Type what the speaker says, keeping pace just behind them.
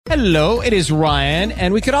Hello, it is Ryan,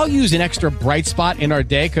 and we could all use an extra bright spot in our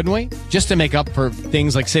day, couldn't we? Just to make up for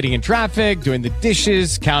things like sitting in traffic, doing the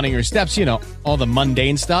dishes, counting your steps, all the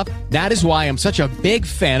mundane stuff. That is why I'm such a big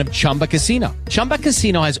fan of Chumba Casino. Chumba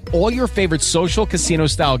Casino has all your favorite social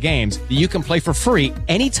casino-style games that you can play for free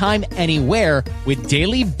anytime, anywhere with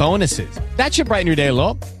daily bonuses. That should brighten your day a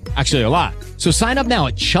little. Actually, a lot. So sign up now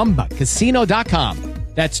at ChumbaCasino.com.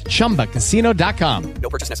 That's ChumbaCasino.com. No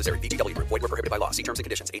purchase necessary. VGW Group. Void where prohibited by law. See terms and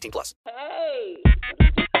conditions. 18+. Hey.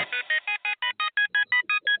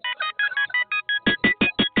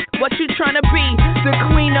 What you trying to be? The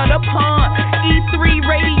queen of the pond. E3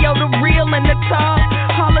 radio, the real and the top.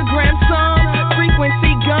 Hologram song.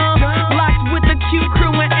 Frequency gum. Locked with the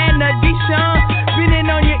QCrew and the DeShawn. Been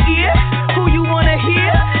in on your ear? Who you wanna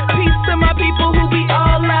hear? Peace to my people who be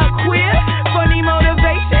all out queer. Funny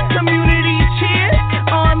motivation. Community cheer.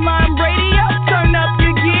 Online radio, turn up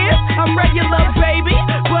your gear. I'm regular, baby,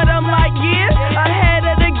 but I'm like years ahead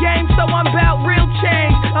of the game, so I'm about real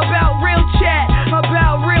change, about real chat,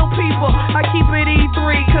 about real people. I keep it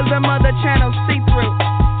E3, cause them other channels see through.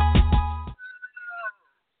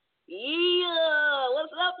 Yeah,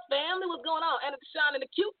 what's up, family? What's going on? And it's DeShawn and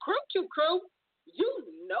the QCrew. You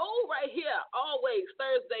know right here, always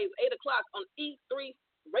Thursdays, 8 o'clock on E3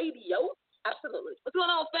 Radio. Absolutely. What's going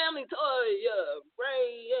on, family? Toya,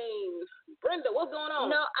 Ray, Brenda, what's going on?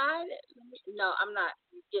 No, I'm not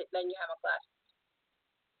letting you have a class.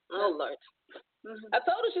 Oh, Lord. Mm-hmm. I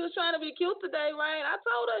told her she was trying to be cute today, Rain. I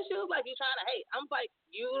told her she was like, you trying to hate. I'm like,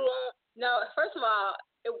 you don't. No, first of all,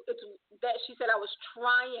 it's that she said I was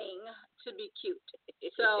trying to be cute.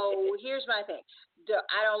 So here's my thing.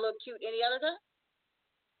 I don't look cute any other time.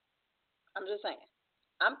 I'm just saying.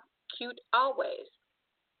 I'm cute always.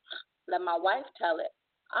 Let my wife tell it.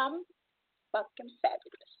 I'm fucking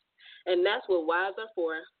fabulous. And that's what wives are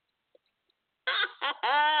for.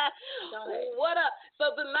 What up?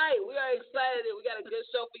 So tonight, we are excited. We got a good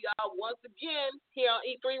show for y'all once again here on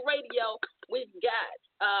E3 Radio. We've got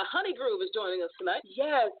Honey Groove is joining us tonight.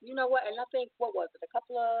 Yes. You know what? And I think, what was it, a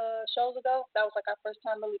couple of shows ago? That was like our first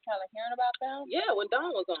time really kind of hearing about them. Yeah, when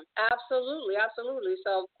Dawn was on. Absolutely.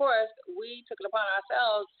 So, of course, we took it upon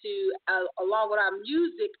ourselves to, along with our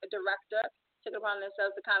music director, took it upon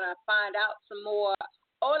ourselves to kind of find out some more.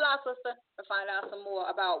 Hola, sister, to find out some more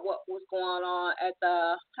about what was going on at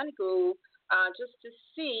the Honey Groove, just to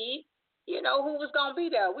see, who was going to be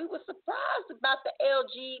there. We were surprised about the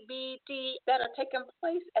LGBT that are taking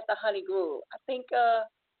place at the Honey Groove. I think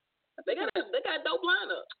they got a dope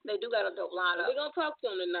lineup. They do got a dope lineup. We're going to talk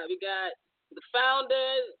to them tonight. We got the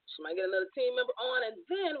founder. She might get another team member on. And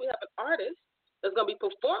then we have an artist that's going to be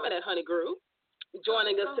performing at Honey Groove,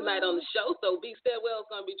 joining us tonight on the show. So Steadwell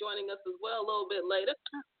is going to be joining us as well a little bit later.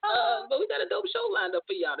 But we got a dope show lined up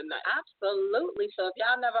for y'all tonight. Absolutely. So if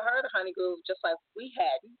y'all never heard of Honey Groove, just like we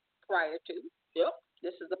hadn't prior to, yep,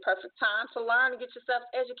 this is the perfect time to learn and get yourself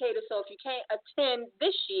educated. So if you can't attend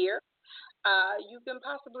this year, you can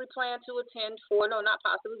possibly plan to attend not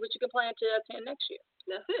possibly, but you can plan to attend next year.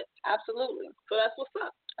 That's it. Absolutely. So that's what's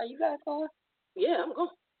up. Are you guys going? Yeah, I'm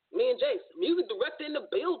going. Me and Jace, music director in the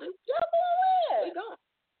building. You're going where? We going.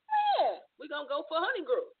 Where? We going to go for Honey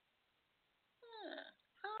Groove.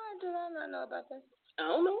 How did I not know about this? I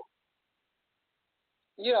don't know.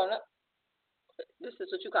 You don't know? This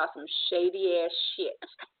is what you call some shady-ass shit.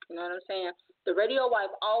 You know what I'm saying? The radio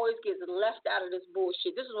wife always gets left out of this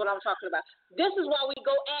bullshit. This is what I'm talking about. This is why we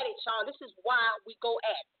go at it, Sean. This is why we go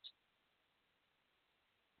at it.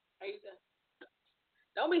 How you doing?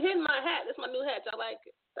 Don't be hitting my hat. This is my new hat. Y'all like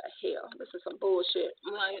it? The hell? This is some bullshit.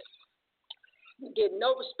 I'm like, get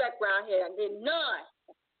no respect around here. I get none.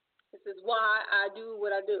 This is why I do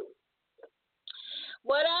what I do.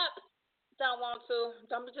 What up? Don't want to.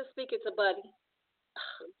 I'm just speaking to Buddy.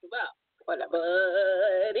 What's about? What up,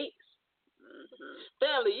 buddies? Mm-hmm.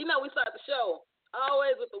 Family, we start the show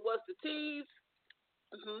always with the what's the tease,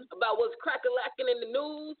 about what's crack-a-lacking in the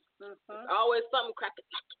news. Always something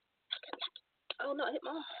crack-a-lacking. Oh, no, I hit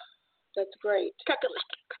my arm. That's great.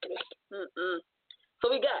 Crack-a-lacking. So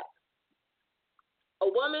we got a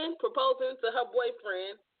woman proposing to her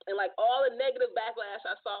boyfriend, and like all the negative backlash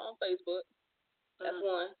I saw on Facebook. That's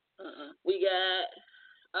one. We got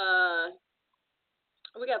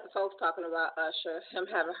the folks talking about Usher, him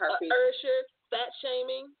having herpes. Usher, fat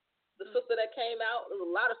shaming. The sister that came out, there's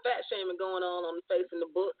a lot of fat shaming going on the face in the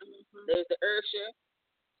book. There's the Usher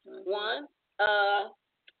one.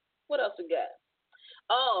 What else we got?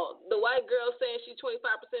 Oh, the white girl saying she's 25%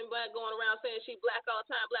 black, going around saying she black all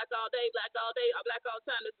the time, black all day, black all day, or black all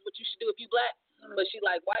the time. This is what you should do if you black. But she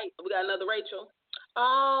like white. We got another Rachel.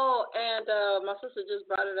 Oh, and my sister just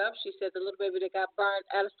brought it up. She said the little baby that got burned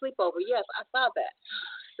at a sleepover. Yes, I saw that.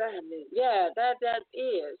 Sadly. Yeah, that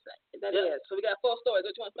is. That is. So we got 4 stories.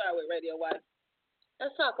 Which one start with, Radio Wife?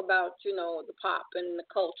 Let's talk about, the pop and the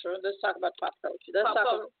culture. Let's talk about pop culture. Let's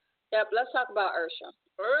culture. Let's talk about Ursha.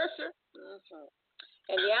 Ursha. Mm-hmm.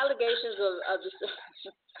 And the allegations of the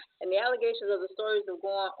and the allegations of the stories of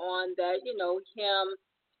going on that, him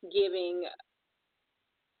giving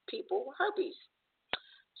people herpes.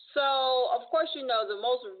 So, of course, the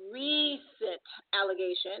most recent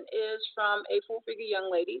allegation is from a full-figure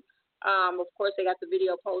young lady. Of course, they got the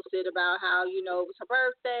video posted about how, it was her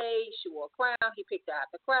birthday. She wore a crown. He picked her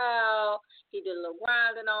out the crowd. He did a little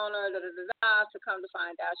grinding on her. To come to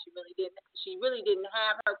find out, she really didn't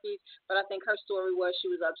have herpes. But I think her story was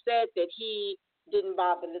she was upset that he didn't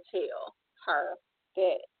bother to tell her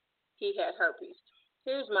that he had herpes.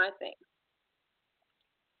 Here's my thing.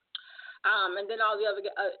 And then all the other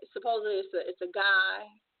supposedly it's a guy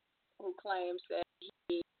who claims that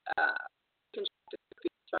he contracted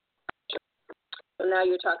herpes. So now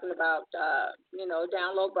you're talking about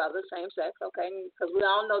down low brother, same sex, okay? Because we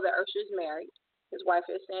all know that Ursha is married. His wife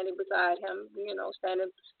is standing beside him,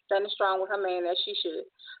 standing strong with her man as she should.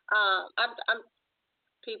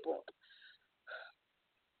 People.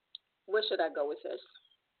 Where should I go with this?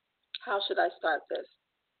 How should I start this?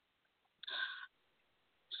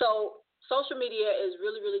 So social media is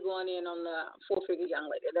really, really going in on the full-figure young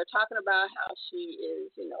lady. They're talking about how she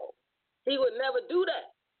is, he would never do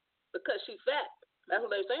that because she's fat. That's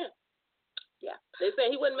what they're saying. Yeah. They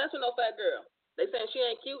saying he wouldn't mess with no fat girl. They saying she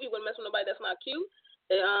ain't cute. He wouldn't mess with nobody that's not cute.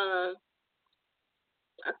 They, I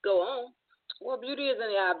could go on. Well, beauty is in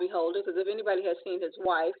the eye of the beholder, because if anybody has seen his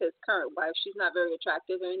wife, his current wife, she's not very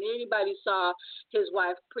attractive. And anybody saw his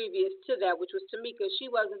wife previous to that, which was Tamika, she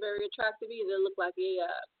wasn't very attractive either. It looked like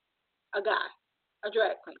a guy, a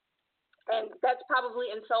drag queen. And that's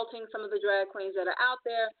probably insulting some of the drag queens that are out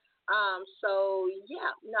there. So,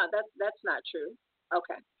 yeah, no, that's not true.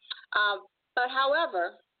 Okay. But,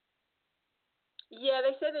 however, yeah,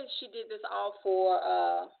 they said that she did this all for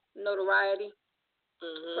notoriety.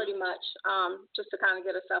 Mm-hmm. Pretty much, just to kind of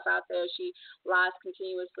get herself out there. She lies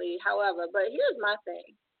continuously. However, but here's my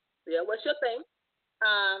thing. Yeah, what's your thing?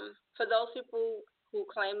 For those people who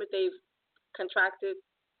claim that they've contracted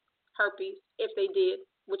herpes, if they did,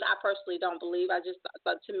 which I personally don't believe, I just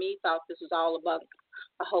thought this was all about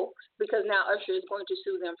a hoax, because now Usher is going to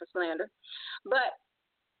sue them for slander. But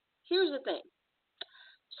here's the thing.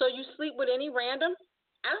 So you sleep with any random,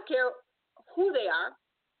 I don't care who they are,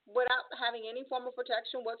 without having any form of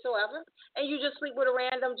protection whatsoever, and you just sleep with a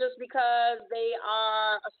random just because they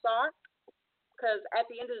are a star? Because at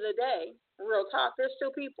the end of the day, real talk, there's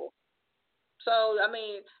still people. So, I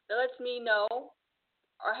mean, that lets me know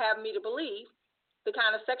or have me to believe the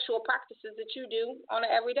kind of sexual practices that you do on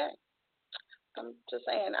an everyday. I'm just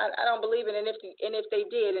saying, I don't believe it. And if they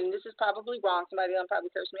did, and this is probably wrong, somebody will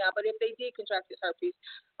probably curse me out, but if they did contract this herpes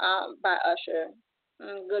by Usher,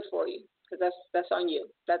 good for you. Because that's on you.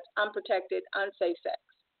 That's unprotected, unsafe sex.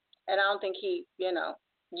 And I don't think you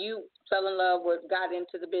fell in love or got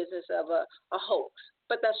into the business of a hoax.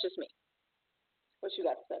 But that's just me. What you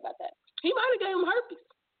got to say about that? He might have gave him herpes.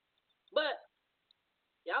 But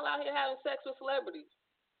y'all out here having sex with celebrities.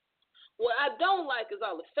 What I don't like is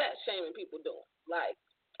all the fat shaming people doing. Like,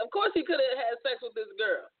 of course he could have had sex with this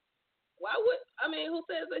girl. Who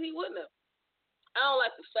says that he wouldn't have? I don't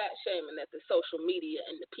like the fat shaming that the social media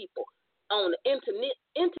and the people on the internet,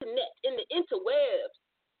 in the interwebs,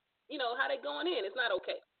 how they going in. It's not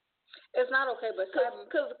okay. It's not okay, but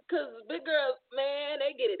because big girls, man,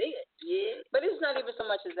 they get it in. Yeah. But it's not even so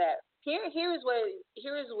much as that. Here is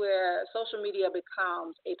where social media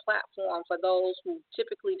becomes a platform for those who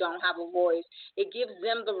typically don't have a voice. It gives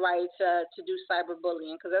them the right to do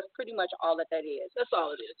cyberbullying, because that's pretty much all that is. That's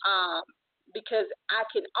all it is. Because I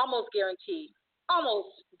can almost guarantee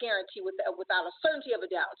without a certainty of a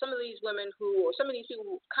doubt, some of these women some of these people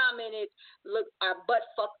who commented are butt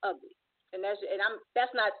fuck ugly, and that's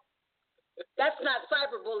not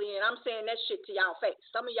cyberbullying. I'm saying that shit to y'all face.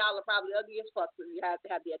 Some of y'all are probably ugly as fuck, so you have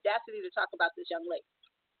to have the audacity to talk about this young lady,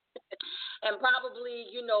 and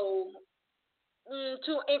probably 2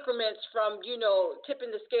 increments from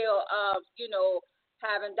tipping the scale of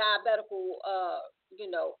having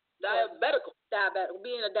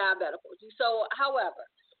being a diabetical. So, however,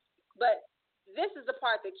 but this is the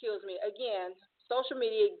part that kills me. Again, social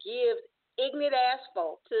media gives ignorant ass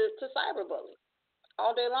folk to cyberbully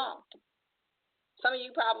all day long. Some of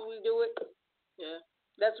you probably do it. Yeah.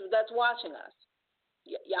 That's watching us.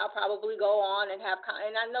 y'all probably go on and have,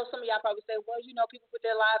 and I know some of y'all probably say, well, people put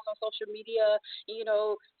their lives on social media,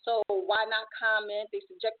 so why not comment? They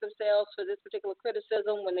subject themselves to this particular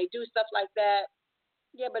criticism when they do stuff like that.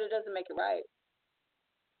 Yeah, but it doesn't make it right.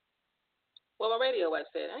 Well, my radio wife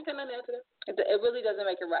said, I ain't got nothing to add to that. It really doesn't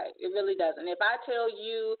make it right. It really doesn't. If I tell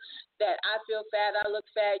you that I feel fat, I look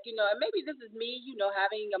fat, and maybe this is me,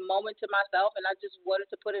 having a moment to myself, and I just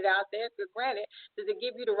wanted to put it out there. For granted, does it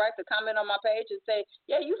give you the right to comment on my page and say,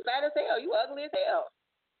 yeah, you fat as hell, you ugly as hell?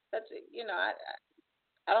 That's it.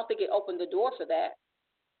 I don't think it opened the door for that.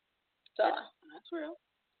 So that's real.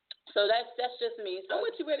 So that's just me. So, I'm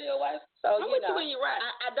with you, radio wife. So I'm with you when you're right.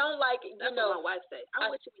 I don't like it. That's what my wife say.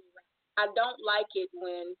 I'm with you when you're right. I don't like it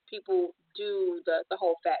when people do the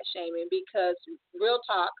whole fat shaming, because real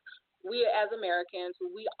talk, we as Americans,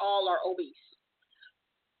 we all are obese.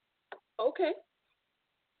 Okay.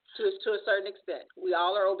 To a certain extent, we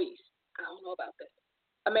all are obese. I don't know about that.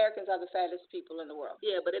 Americans are the fattest people in the world.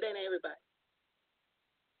 Yeah, but it ain't everybody.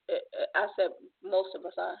 I said most of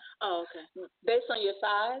us are. Oh, okay. Based on your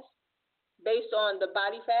size, based on the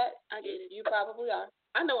body fat, I get it. You probably are.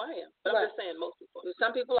 I know I am, but right. I'm just saying most people.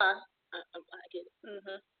 Some people are. I get it.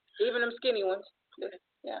 Mm-hmm. Even them skinny ones. Okay.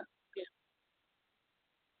 Yeah. Yeah.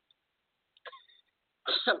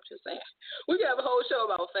 I'm just saying. We can have a whole show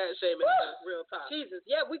about fat shaming. Real talk. Jesus.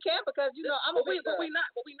 Yeah, we can, because I'm a big girl. But we not.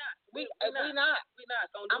 We not.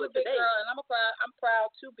 Don't do I'm it a big today. girl, and I'm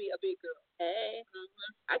proud to be a big girl. Hey.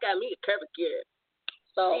 I got me a curvy girl.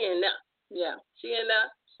 So she in there. Yeah. She in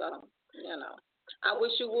there. So I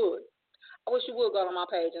wish you would. I wish you would go to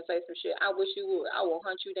my page and say some shit. I wish you would. I will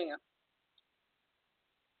hunt you down.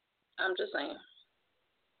 I'm just saying.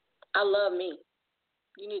 I love me.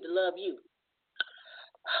 You need to love you.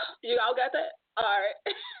 You all got that? All right.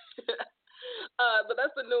 But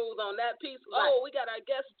that's the news on that piece. Right. Oh, we got our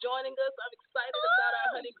guest joining us. I'm excited about our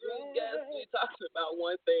Honey Groove guest. We're talking about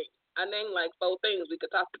one thing. I named like 4 things we could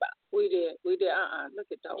talk about. We did. Look at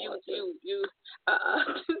those. You.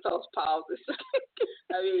 Those pauses.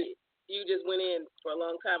 I mean, you just went in for a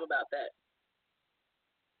long time about that.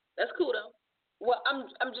 That's cool though. Well,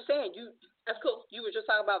 I'm just saying, that's cool. You were just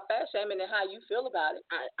talking about fat shaming and how you feel about it.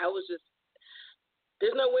 I was just,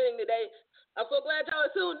 there's no winning today. I'm so glad y'all are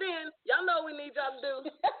tuned in. Y'all know what we need y'all to do.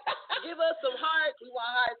 Give us some hearts. We want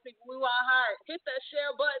hearts, people. We want hearts. Hit that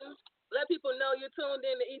share button. Let people know you're tuned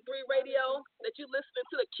in to E3 Radio, that you're listening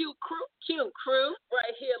to the QCrew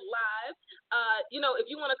right here live. If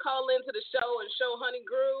you want to call into the show and show Honey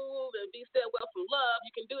Groove and be Steadwell from love, you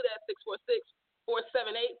can do that,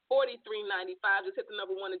 646-478-4395. Just hit the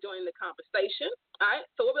number 1 to join the conversation. All right,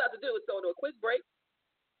 so what we're about to do is go to a quick break.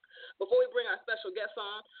 Before we bring our special guests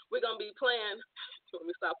on, we're going to be playing. Let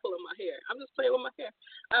me stop pulling my hair. I'm just playing with my hair.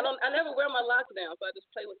 I never wear my locks down, so I just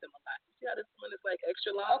play with them a lot. See how this one is like extra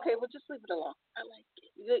long? Okay, well, just leave it alone. I like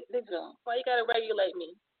it. Leave it alone. Why you got to regulate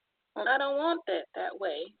me? I don't want that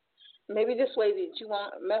way. Maybe this way that you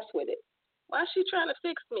won't mess with it. Why is she trying to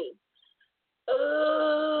fix me?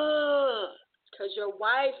 Because your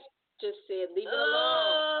wife just said leave it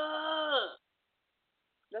alone.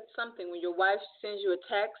 That's something when your wife sends you a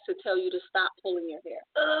text to tell you to stop pulling your hair.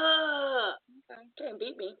 Okay, can't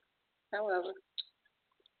beat me. However.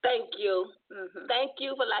 Thank you. Mm-hmm. Thank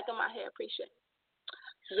you for liking my hair. Appreciate it.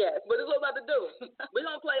 Yes. But this is what we're about to do. We're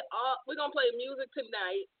gonna play music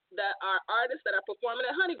tonight that are artists that are performing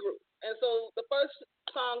at Honey Groove. And so the first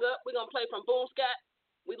song up, we're gonna play from Boom Scat.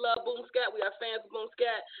 We love Boom Scat. We are fans of Boom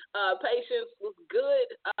Scat. Patience was good.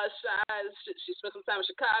 She spent some time in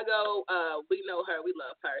Chicago. We know her. We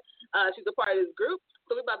love her. She's a part of this group.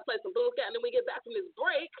 So we're about to play some Boom Scat. And then we get back from this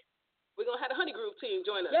break, we're going to have the Honey Groove team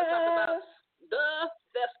join us to talk about the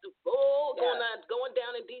festival going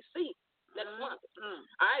down in D.C. next month. All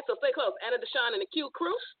right, so stay close. Anna, DeShawn, and the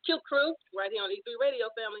QCrew. QCrew, right here on E3 Radio,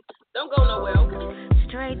 family. Don't go nowhere, okay?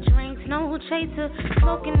 Straight drinks, no chaser.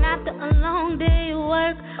 Smoking after a long day of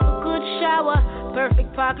work. A good shower,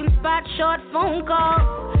 perfect parking spot, short phone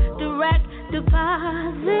call. Direct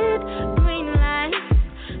deposit, green light.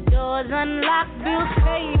 Doors unlocked, bills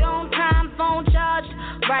paid on time, phone charged.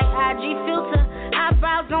 Right IG filter,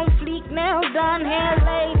 eyebrows on fleek, nails done, hair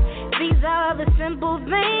laid. These are the simple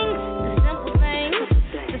things, the simple things,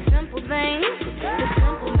 the simple things, the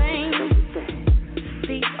simple things.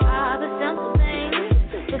 These are the simple things.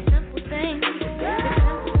 The simple things, the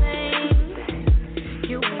simple things.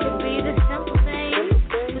 You could be the simple things,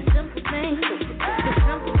 the simple things, the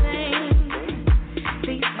simple things.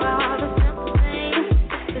 These are the simple things,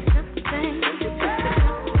 the simple things, the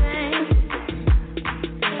simple things.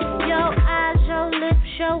 Your eyes, your lips,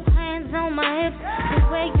 your hands on my hips. The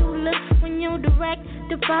way you look when you direct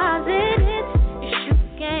deposit hits. You shoot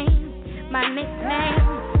game, my nickname.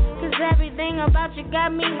 Cause everything about you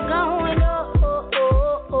got me going, oh, oh,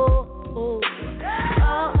 oh, oh, oh.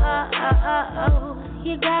 Oh, oh, oh, oh, oh.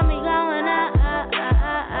 You got me going, oh, oh, oh,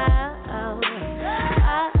 oh,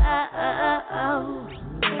 oh, oh, oh.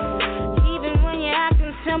 Even when you're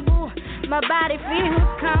acting simple, my body feels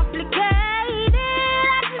complicated.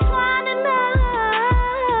 I just wanna know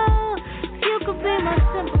if you could be my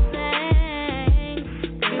simple thing.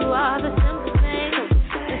 You are the simple thing, the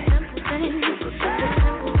simple thing, the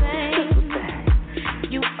simple thing.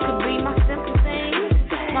 You could be my simple thing,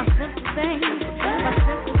 my simple thing, my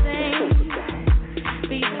simple thing.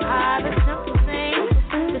 You are the simple thing,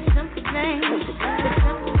 the simple thing, the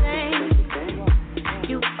simple thing.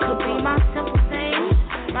 You could be my simple thing,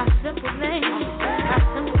 my simple thing, my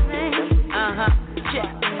simple thing. Yeah.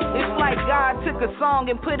 It's like God took a song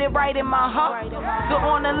and put it right in my heart. So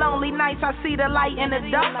on the lonely nights I see the light in the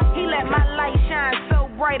dark. He let my light shine so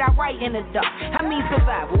bright I write in the dark. I mean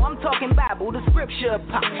survival, I'm talking Bible, the scripture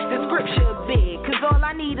pop, the scripture big. Cause all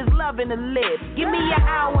I need is loving to live. Give me an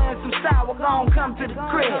hour and some sour, gon' come to the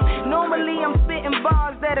crib. Normally I'm spitting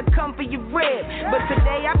bars that'll come for your rib. But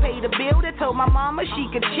today I paid a bill that told my mama she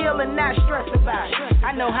could chill and not stress about it.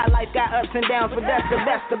 I know how life got ups and downs, but that's the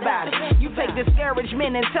best about it. You take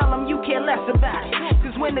discouragement and tell them you care less about it.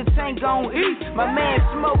 Cause when the tank gon' eat, my man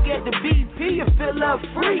smoke at the BP and fill up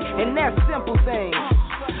free. And that's simple things.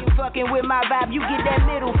 Fucking with my vibe, you get that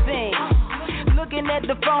middle thing. Looking at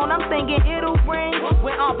the phone, I'm thinking it'll ring.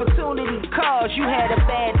 When opportunity calls, you had a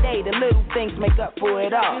bad day. The little things make up for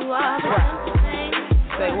it all. You are the simple thing.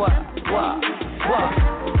 Say what?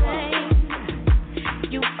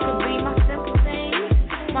 You could be my simple thing,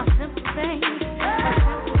 my simple thing, my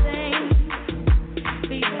simple thing.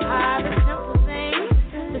 You are the simple thing,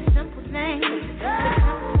 the simple thing, the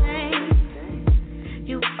simple thing.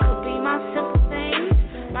 You could be my simple thing,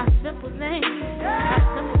 my simple thing, my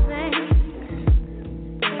simple thing.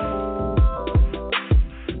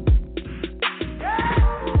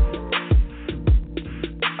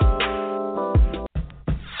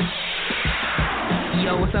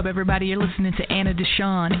 Yo, what's up, everybody? You're listening to Anna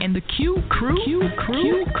DeShawn and the QCrew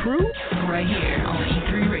right here on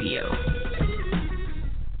E3 Radio.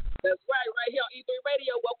 That's right here on E3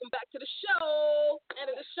 Radio. Welcome back to the show.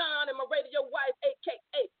 Anna DeShawn and my radio wife,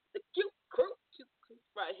 a.k.a. the QCrew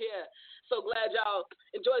right here. So glad y'all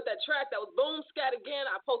enjoyed that track. That was Boom Scat again.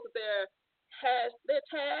 I posted their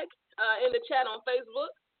tag in the chat on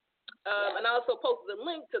Facebook. And I also posted a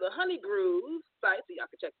link to the Honey Groove site, so y'all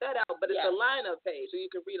can check that out. But it's a lineup page, so you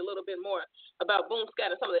can read a little bit more about Boom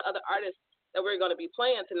Scat and some of the other artists that we're going to be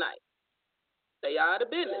playing tonight. They are the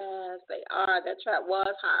business. Yes, they are. That track was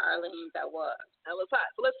hot, Arlene. That was hot.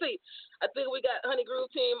 So let's see. I think we got Honey Groove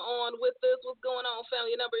team on with us. What's going on,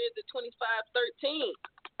 family? Your number is at 2513.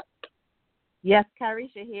 Yes,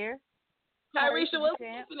 Kyrisha here. Kyrisha, what's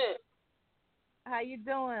happening? How you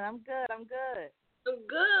doing? I'm good. I'm good.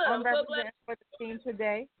 I'm so glad for the team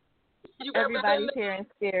today. You Everybody's here in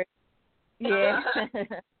spirit. Yeah.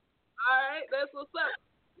 All right, that's what's up.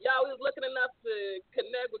 Y'all was looking enough to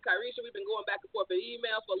connect with Kyrisha. We've been going back and forth with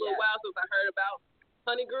email for a little while since I heard about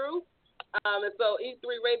Honey Groove. And so E3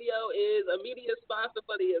 Radio is a media sponsor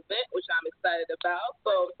for the event, which I'm excited about.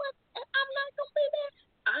 So I'm not going to be there.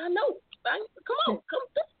 I know. Come on.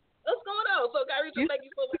 What's going on? So Kyrisha, thank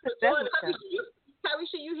you so much for joining us.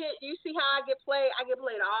 Kyrisha, you see how I get played? I get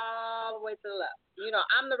played all the way to the left. You know,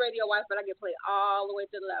 I'm the radio wife, but I get played all the way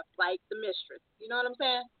to the left, like the mistress. You know what I'm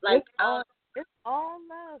saying? Like it's all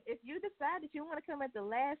love. If you decide that you want to come at the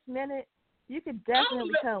last minute, you can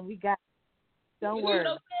definitely come. We got it. Don't worry.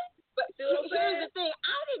 But here's the thing.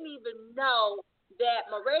 I didn't even know that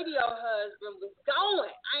my radio husband was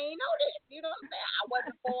going. I ain't know that. You know what I'm saying? I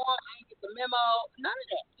wasn't informed. I didn't get the memo. None of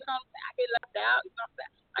that. You know what I'm saying? I get left out. You know what I'm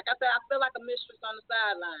saying? Like I said, I feel like a mistress on the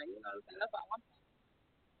sideline. You know what I'm saying? That's all I'm saying.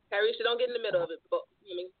 Kyrisha, don't get in the middle of it. But,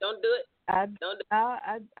 don't do it. I'm going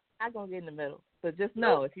to get in the middle. So just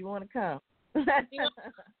know if you want to come. She can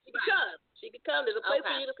come. She can come. There's a place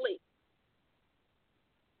for you to sleep.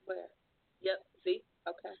 Where? Yep. See?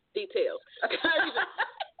 Okay. Details.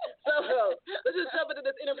 So let's just jump into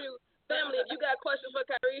this interview. Family, if you got questions for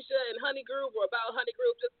Kyrisha and Honey Groove or about Honey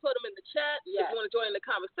Groove, just put them in the chat. If you want to join the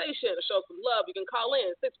conversation or show some love, you can call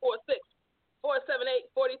in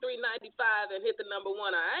 646-478-4395 and hit the number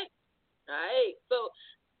 1, all right? All right. So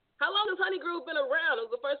how long has Honey Groove been around?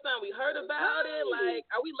 It was the first time we heard about it. Like,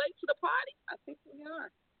 are we late to the party? I think we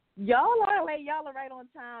are. Y'all are late. Y'all are right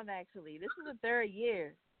on time, actually. This is the 3rd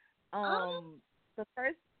year.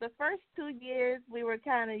 The first 2 years we were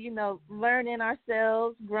kind of, learning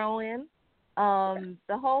ourselves, growing. The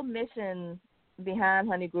whole mission behind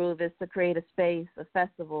Honey Groove is to create a space, a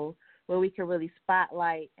festival, where we can really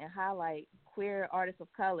spotlight and highlight queer artists of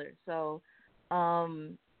color. So,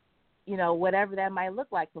 whatever that might look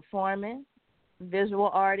like, performing, visual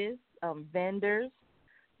artists, vendors.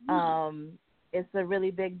 It's a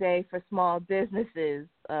really big day for small businesses,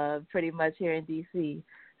 pretty much here in D.C.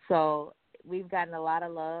 So we've gotten a lot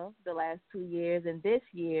of love the last 2 years, and this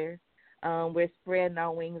year we're spreading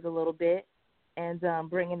our wings a little bit and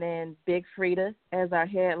bringing in Big Frida as our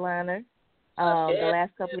headliner. The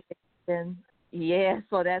last couple of years,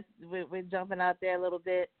 so we're jumping out there a little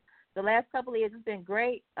bit. The last couple of years has been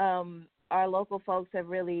great. Our local folks have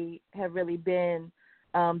really been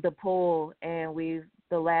the pull, and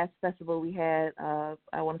the last festival we had,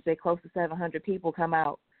 I want to say close to 700 people come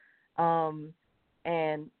out, and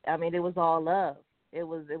I mean it was all love. It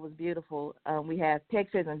was beautiful. We have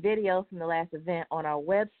pictures and videos from the last event on our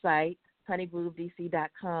website,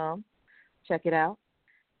 honeygroove.dc.com. Check it out.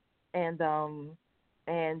 And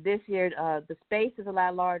this year the space is a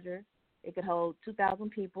lot larger. It could hold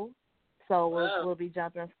 2,000 people. So we'll be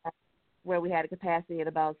jumping from where we had a capacity at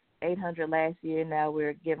about 800 last year. Now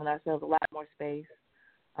we're giving ourselves a lot more space,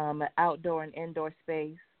 an outdoor and indoor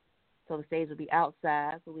space. So the stage will be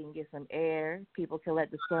outside so we can get some air. People can let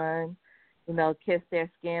the sun, kiss their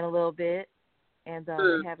skin a little bit, and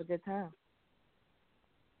have a good time.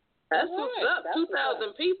 That's what's up.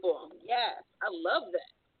 2,000 people. Yes, I love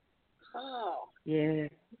that. Oh. Yeah,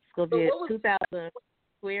 it's going to be 2,000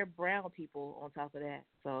 queer brown people on top of that.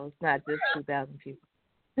 So it's not just 2,000 people.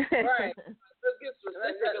 Right. Let's get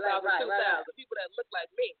specific about the 2,000 people that look like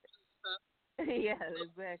me. Yeah,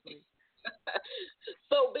 exactly.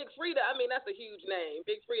 So Big Frida, I mean, that's a huge name.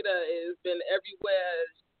 Big Frida has been everywhere,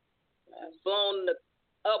 blown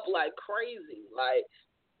up like crazy. Like,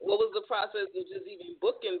 what was the process of just even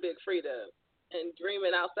booking Big Frida and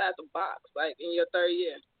dreaming outside the box, like in your third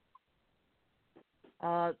year?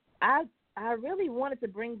 I really wanted to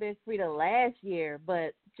bring Big Frida last year,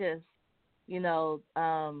 but just,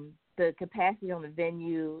 the capacity on the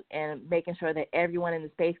venue and making sure that everyone in the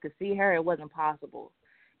space could see her, it wasn't possible.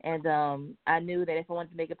 And I knew that if I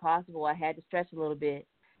wanted to make it possible, I had to stretch a little bit.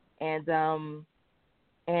 And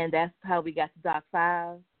that's how we got to Doc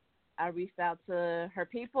 5. I reached out to her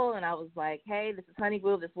people, and I was like, hey, this is Honey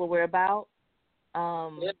Groove. This is what we're about.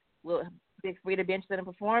 Will Big Frida be interested in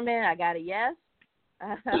performing? I got a yes.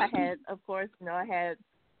 I had, of course, to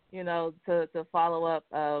follow up,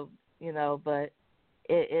 but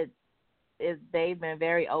they've been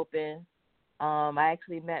very open. I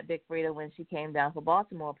actually met Big Frida when she came down for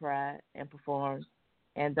Baltimore Pride and performed,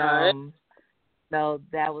 and so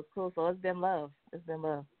that was cool. So it's been love. It's been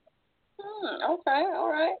love. Okay, all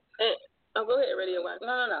right. Go ahead, Radio One.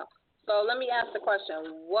 No. So let me ask the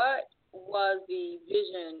question: what was the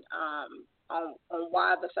vision on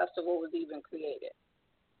why the festival was even created?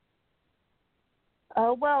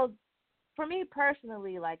 Well, for me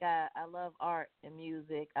personally, like I love art and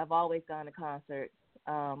music. I've always gone to concerts.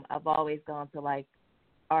 I've always gone to like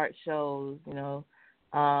art shows,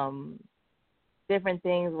 different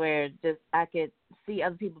things where just I could see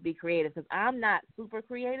other people be creative. Because I'm not super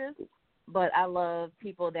creative, but I love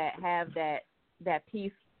people that have that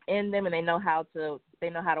piece in them and they know how to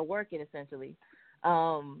work it essentially.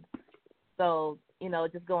 So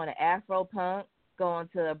just going to Afro Punk, going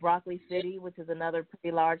to Broccoli City, which is another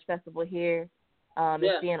pretty large festival here, and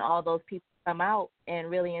seeing all those people come out and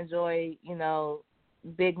really enjoy,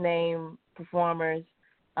 big name performers,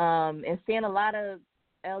 and seeing a lot of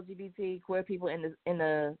LGBT queer people in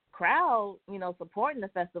the crowd, supporting the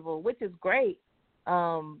festival, which is great.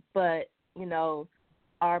 But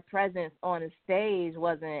our presence on the stage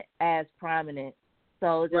wasn't as prominent,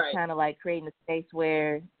 so just kind of like creating a space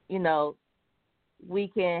where we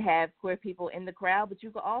can have queer people in the crowd, but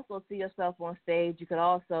you can also see yourself on stage. You could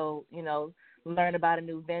also, learn about a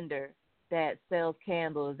new vendor that sells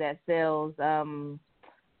candles, that sells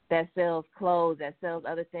clothes, that sells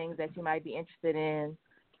other things that you might be interested in,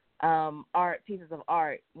 pieces of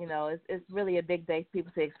art. It's really a big day for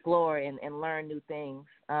people to explore and learn new things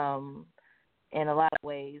in a lot of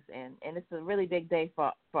ways. And it's a really big day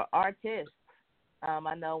for artists.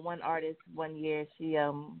 I know one artist one year, she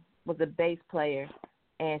was a bass player,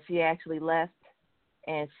 and she actually left,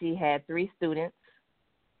 and she had 3 students.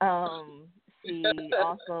 She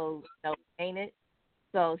also painted,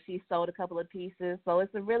 so she sold a couple of pieces. So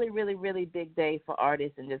it's a really, really, really big day for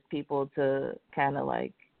artists and just people to kind of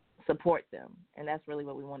like support them, and that's really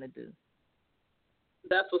what we want to do.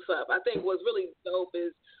 That's what's up. I think what's really dope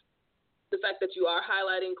is the fact that you are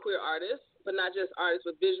highlighting queer artists, but not just artists,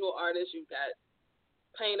 but visual artists. You've got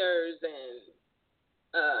painters and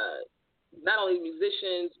not only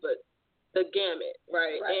musicians, but the gamut,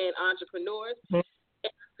 right? And entrepreneurs. And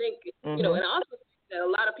I think, you know, and I also think that a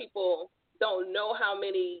lot of people don't know how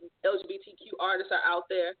many LGBTQ artists are out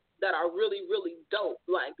there that are really, really dope.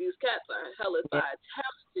 Like, these cats are hella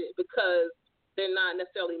talented because they're not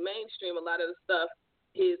necessarily mainstream. A lot of the stuff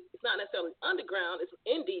it's not necessarily underground. It's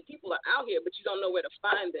indie. People are out here, but you don't know where to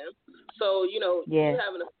find them. So, you know, you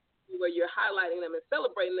having a where you're highlighting them and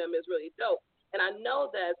celebrating them is really dope. And I know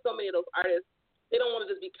that so many of those artists, they don't want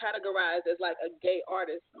to just be categorized as like a gay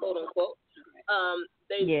artist, quote unquote.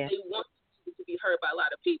 They want to be heard by a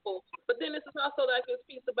lot of people. But then this is also like this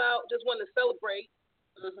piece about just wanting to celebrate,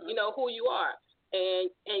 you know, who you are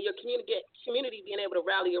and your community being able to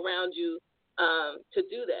rally around you to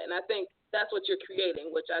do that. And I think that's what you're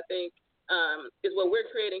creating, which I think is what we're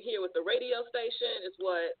creating here with the radio station. It's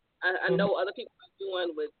what I know other people are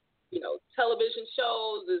doing with, you know, television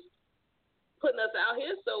shows, is putting us out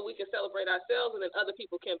here so we can celebrate ourselves and then other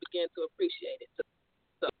people can begin to appreciate it.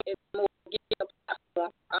 So it's more giving a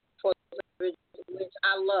platform for which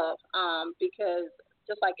I love because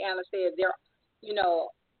just like Anna said, there, you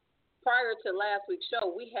know, prior to last week's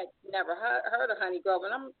show, we had never heard of Honey Grove,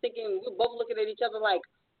 and I'm thinking we're both looking at each other like,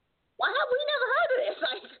 why have we never heard of this?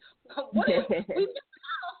 Like, what is, we've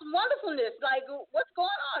some wonderfulness. Like, what's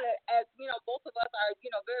going on? As you know, both of us are, you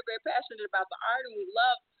know, very, very passionate about the art, and we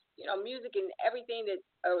love, you know, music and everything that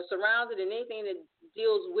surrounds it, and anything that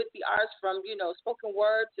deals with the arts, from, you know, spoken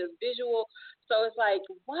word to visual. So it's like,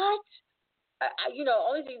 what? You know,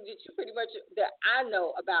 only thing that you pretty much that I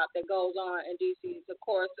know about that goes on in DC is, of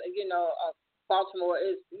course, you know, Baltimore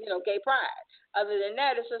is, you know, gay pride. Other than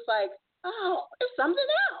that, it's just like, oh, it's something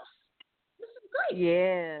else. This is great.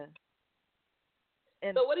 Yeah.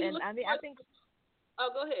 And, so what do you look I mean, for? I think. Oh,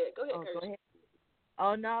 go ahead. Go ahead.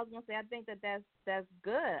 Oh no, I was gonna say I think that's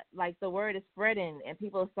good. Like, the word is spreading and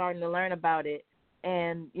people are starting to learn about it.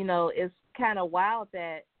 And you know, it's kind of wild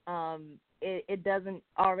that it doesn't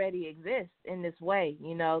already exist in this way.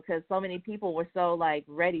 You know, because so many people were so like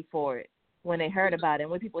ready for it when they heard about it.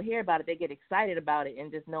 And when people hear about it, they get excited about it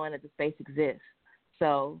and just knowing that the space exists.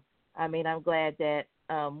 So I mean, I'm glad that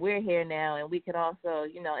we're here now, and we can also,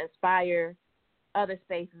 you know, inspire other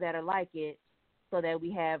spaces that are like it, so that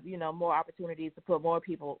we have, you know, more opportunities to put more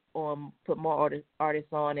people on, put more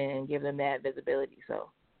artists on, and give them that visibility.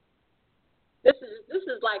 So this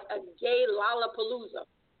is like a gay Lollapalooza.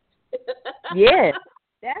 Yeah,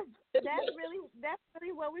 that's really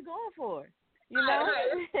what we're going for. You know,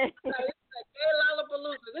 right. It's a gay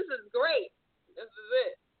Lollapalooza. This is great. This is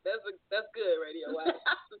it. That's good radio. Wow.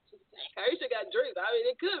 Aisha got dreams. I mean,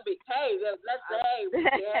 it could be. Hey, let's say,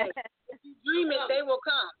 yes. If you dream it, they will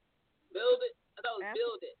come. Build it. I thought it was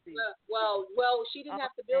build it. Well, she didn't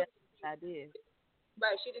have to build it. I did.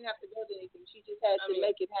 Right, she didn't have to build anything. She just had to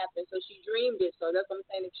make it happen. So she dreamed it. So that's what I'm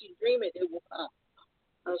saying. If she dream it, it will come.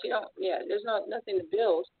 Okay. She don't. Yeah, there's nothing to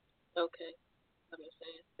build. Okay. I'm just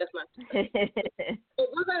saying. That's my. But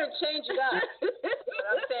we're gonna change it up.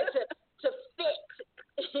 I'm saying to fit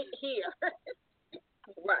here.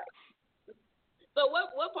 Right. So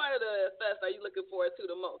what part of the fest are you looking forward to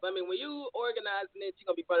the most? I mean, when you organizing it, you're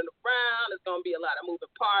gonna be running around. It's gonna be a lot of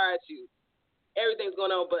moving parts. Everything's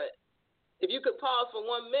going on. But if you could pause for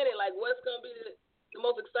 1 minute, like, what's gonna be the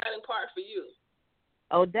most exciting part for you?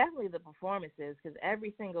 Oh, definitely the performances, because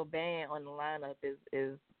every single band on the lineup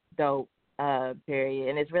is dope. Period.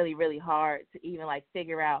 And it's really, really hard to even like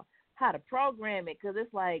figure out how to program it, because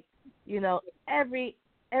it's like, you know,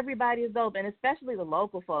 everybody is dope, and especially the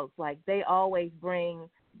local folks. Like, they always bring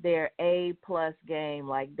their A+ game.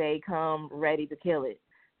 Like, they come ready to kill it.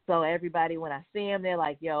 So everybody, when I see them, they're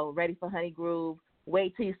like, yo, ready for Honey Groove.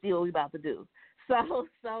 Wait till you see what we about to do. So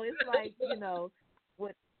it's like, you know,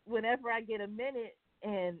 whenever I get a minute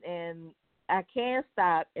and I can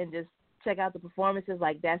stop and just check out the performances,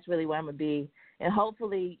 like, that's really where I'm going to be. And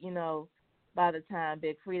hopefully, you know, by the time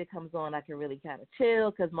Big Frida comes on, I can really kind of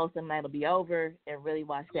chill, because most of the night will be over, and really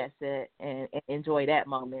watch that set and enjoy that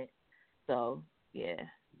moment. So, yeah.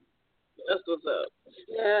 That's what's up.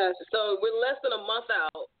 Yes. So we're less than a month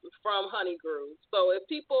out from Honey Groove. So if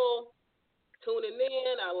people tuning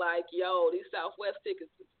in are like, yo, these Southwest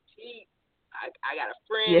tickets are cheap, I got a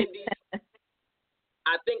friend,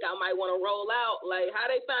 I think I might want to roll out. Like, how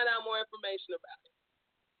they find out more information about it?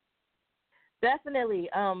 Definitely.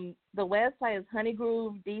 The website is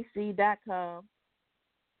honeygroovedc.com.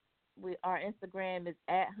 Our Instagram is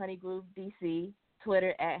 @honeygroovedc,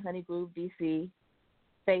 Twitter @honeygroovedc,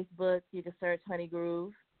 Facebook, you can search Honey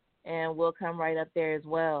Groove, and we'll come right up there as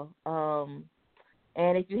well.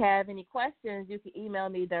 And if you have any questions, you can email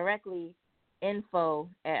me directly,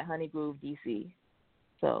 info@honeygroovedc.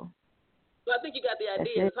 So. So I think you got the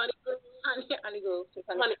idea. It's honey groove. Honey groove.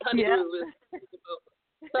 Honey groove is.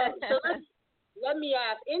 So let me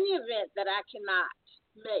ask, in the event that I cannot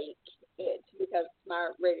make it because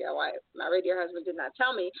my radio husband did not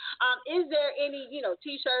tell me, is there any,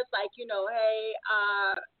 T-shirts like, hey,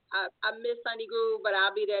 I miss Honey Groove, but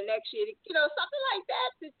I'll be there next year, something like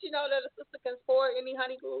that that a sister can sport, any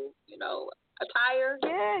Honey Groove, attire?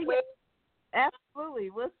 Yeah. Absolutely.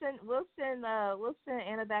 We'll send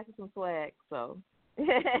Anna back with some swag, so.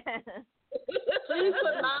 Please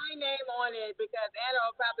put my name on it because Anna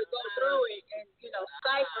will probably go through it and,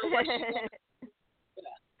 cipher what she wants.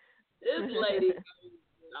 This lady,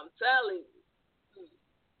 I'm telling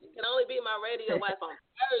you can only be my radio wife on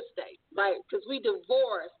Thursday. Right, because we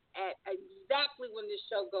divorced at exactly when this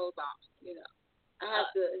show goes off, I have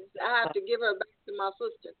to give her back to my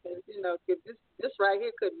sister because, this right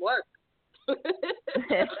here couldn't work.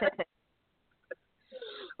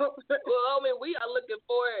 Well, I mean, we are looking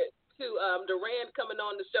forward to Duran coming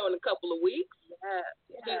on the show in a couple of weeks. Yeah.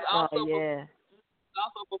 He's also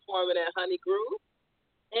performing at Honey Groove.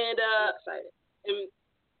 And I'm excited. And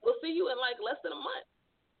we'll see you in like less than a month.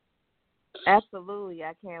 Absolutely.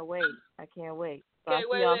 I can't wait. I'll see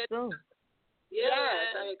y'all soon. Yes,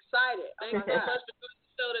 I'm excited. Thanks so much for doing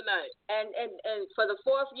the show tonight. And for the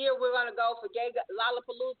 4th year, we're going to go for Gay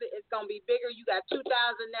Lollapalooza. It's going to be bigger. You got 2,000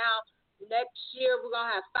 now. Next year, we're going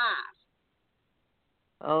to have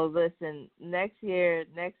 5. Oh, listen, next year,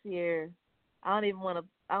 I don't even want to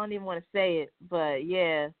say it, but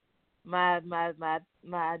yeah, my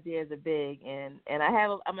ideas are big, and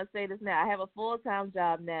I'm gonna say this now. I have a full-time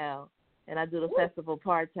job now, and I do the festival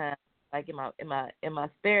part-time, like in my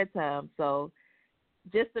spare time. So,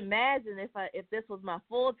 just imagine if this was my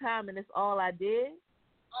full-time and it's all I did.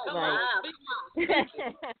 Oh, wow. That's what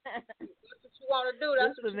you want to do.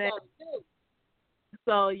 That's what you want to do.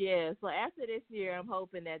 So, yeah. So, after this year, I'm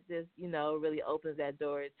hoping that this, really opens that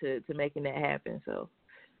door to making that happen. So,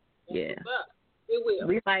 yeah. It will.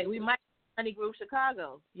 We might Honey Groove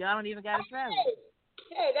Chicago. Y'all don't even got to travel.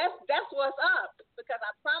 Hey, that's what's up. Because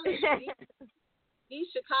I promise you,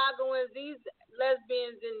 these Chicagoans, these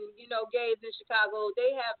lesbians and, gays in Chicago,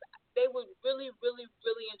 they would really, really,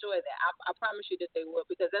 really enjoy that. I promise you that they would,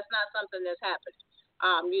 because that's not something that's happening.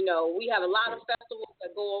 We have a lot of festivals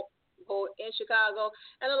that go in Chicago,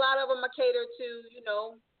 and a lot of them are catered to, the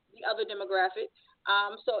other demographic.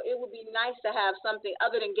 So it would be nice to have something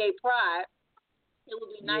other than gay pride. It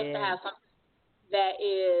would be nice to have something that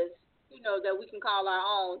is, that we can call our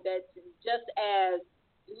own, that's just as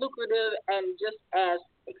lucrative and just as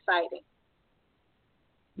exciting.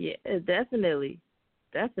 Yeah, definitely.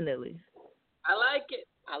 I like it.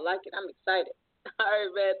 I'm excited. All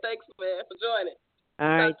right, man. Thanks, man, for joining. All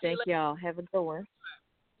right. Thank y'all. Have a good one.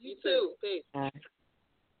 You too. Peace. All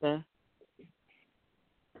right.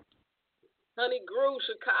 Honey Groove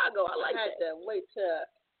Chicago. I had to wait till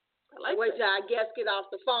our guest get off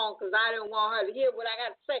the phone because I didn't want her to hear what I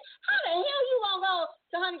got to say. How the hell you gonna go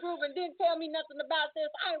to Honey Groove and didn't tell me nothing about this?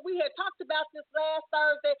 We had talked about this last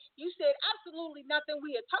Thursday. You said absolutely nothing.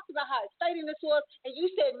 We had talked about how exciting this was, and you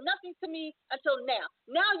said nothing to me until now.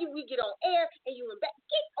 Now we get on air and you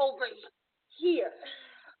get over here.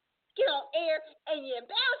 Get on air and you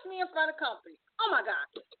embarrass me in front of company. Oh my God.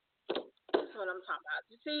 That's what I'm talking about.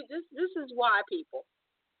 You see, this is why, people.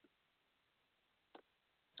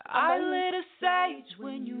 I lit a sage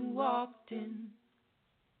when you walked in,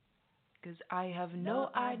 'cause I have no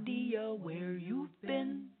idea where you've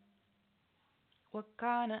been, what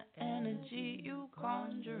kind of energy you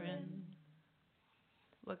conjuring,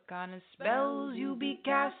 what kind of spells you be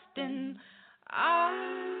casting. I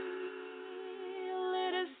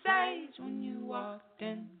lit a sage when you walked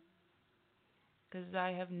in, 'cause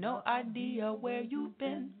I have no idea where you've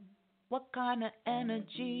been, what kind of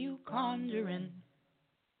energy you conjuring,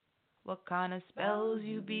 what kind of spells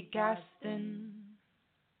you be casting.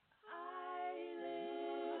 I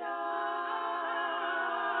lit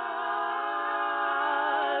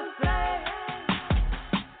a flame.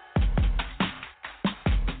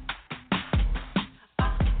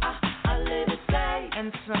 I lit a flame.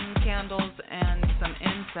 And some candles and some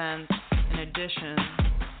incense in addition,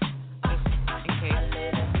 just in case.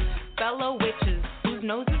 Fellow witches whose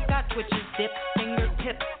noses got twitches, dips,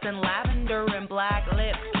 fingertips, and lavender and black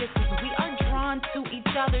lip kisses. We are drawn to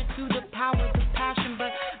each other through the powers of passion,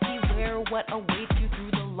 but beware what awaits you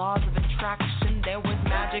through the laws of attraction. There was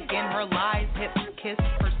magic in her lies, hips, kiss,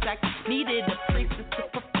 her sex. Needed a priestess to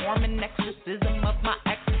perform an exorcism of my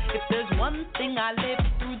ex. If there's one thing I lived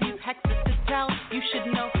through these hexes to tell, you should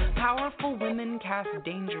know powerful women cast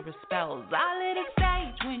dangerous spells. I lit a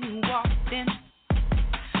sage when you walked in,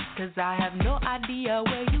 'cause 'cause I have no idea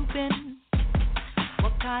where you've been.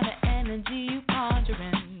 What kind of energy you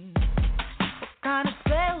conjuring? What kind of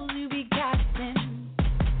spells you be casting?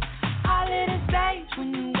 I lit a stage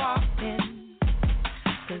when you walked in,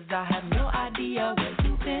 'cause I have no idea where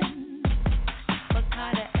you've been. What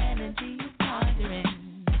kind of energy you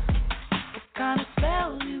conjuring? What kind of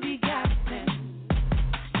spells you be casting?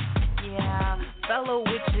 Yeah, fellow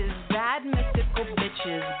witches, bad mystical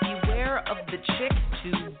bitches, beware of the chicks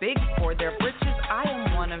too big for their britches. I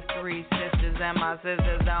am one of 3 sisters, and my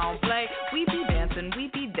sisters don't play. We be dancing, we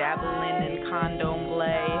be dabbling in condom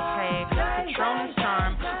play. Hey, Patronus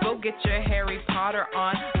charm, go get your Harry Potter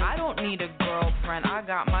on. I don't need a girlfriend, I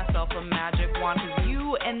got myself a magic wand. 'Cause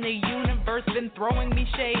you and the universe been throwing me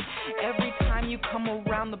shade. Every time you come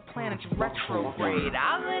around the planet's retrograde.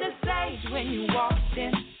 I lit a stage when you walked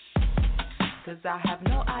in, 'cause I have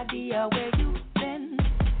no idea where you've been.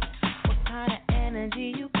 What kind of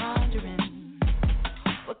energy you conjuring?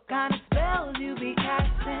 What kind of spells you be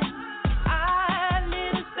casting? I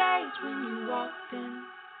lit a stage when you walked in,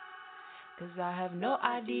 'cause I have no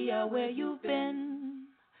idea where you've been.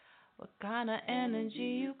 What kind of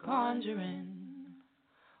energy you conjuring?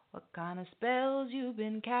 What kind of spells you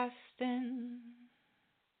been casting?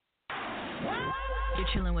 You're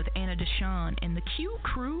chilling with Anna DeShawn and the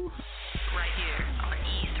QCrew right here on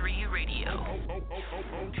E3 Radio.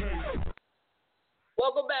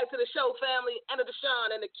 Welcome back to the show, family. Anna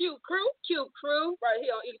DeShawn and the QCrew right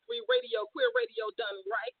here on E3 Radio, queer radio done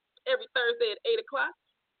right, every Thursday at 8 o'clock.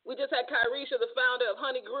 We just had Kyrisha, the founder of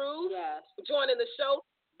Honey Groove, joining the show.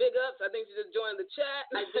 Big ups. I think she just joined the chat.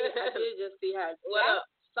 I did just see her. What that up?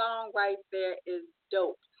 Song right there is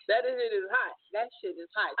dope. That shit is hot. That shit is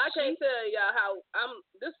hot. I can't tell y'all how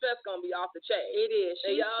this fest gonna be off the chain. It is.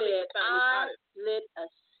 And She y'all said, I hottest. lit a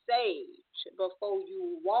sage before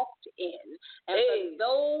you walked in. And Hey. for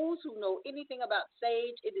those who know anything about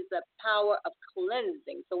sage, it is the power of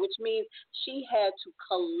cleansing. So which means she had to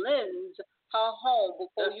cleanse her home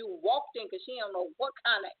before you walked in, because she don't know what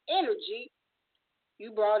kind of energy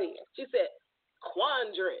you brought in. She said,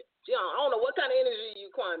 quandrant. I don't know what kind of energy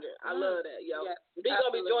you quandrant. I love that, yo. Yeah, She's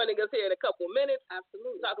going to be joining us here in a couple of minutes.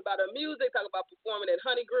 Absolutely. Talk about her music, talk about performing at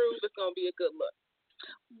Honey Groove. It's going to be a good look.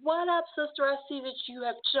 What up, sister? I see that you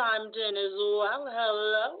have chimed in as well.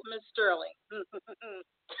 Hello, Miss Sterling.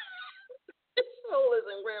 This soul is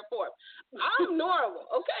in rare form. I'm normal,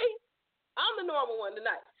 okay? I'm the normal one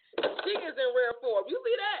tonight. She is in rare form. You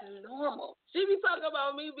see that? Normal. She be talking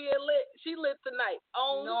about me being lit. She lit tonight.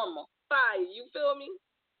 On Normal. fire. You feel me?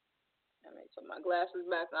 Let me put my glasses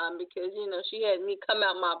back on because, she had me come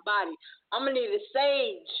out my body. I'm going to need a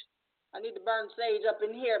sage. I need to burn sage up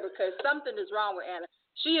in here because something is wrong with Anna.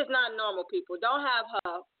 She is not normal, people. Don't have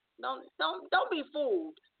her. Don't be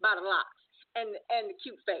fooled by the locks and the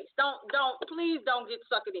cute face. Please don't get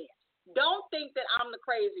sucked in. Don't think that I'm the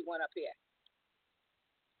crazy one up here.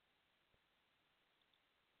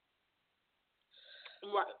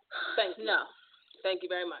 Right. Thank you. No. Thank you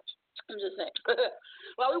very much. I'm just saying.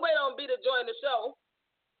 While we wait on B to join the show,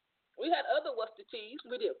 we had other What's the Teas.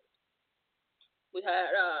 We did. We had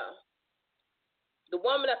the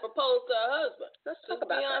woman that proposed to her husband. Let's talk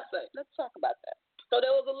about Beyonce. that. Let's talk about that. So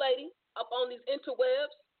there was a lady up on these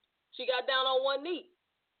interwebs. She got down on one knee.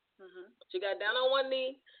 Mm-hmm. She got down on one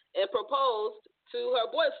knee and proposed to her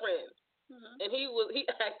boyfriend. Mm-hmm. And he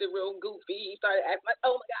acted real goofy. He started acting like,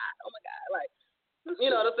 oh my God. Like, you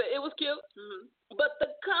know what I'm saying? It was cute. Mm-hmm. But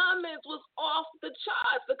the comments was off the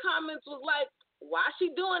charts. The comments was like, why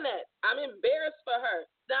she doing that? I'm embarrassed for her.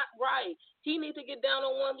 Not right. He need to get down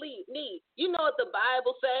on one knee. You know what the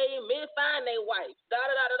Bible say? Men find their wife.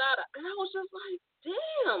 Da-da-da-da-da. And I was just like,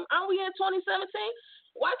 damn, aren't we in 2017?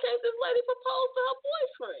 Why can't this lady propose to her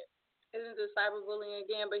boyfriend? Isn't this cyberbullying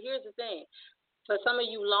again? But here's the thing. For some of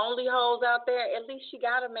you lonely hoes out there, at least she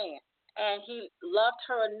got a man. And he loved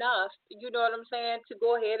her enough, you know what I'm saying, to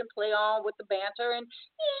go ahead and play on with the banter. And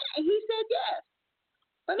he said yes.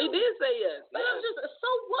 But he did say yes. But I'm just,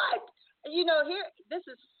 so what? Here, this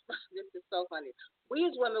is so funny. We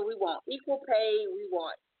as women, we want equal pay. We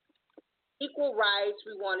want equal rights.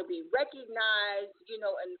 We want to be recognized,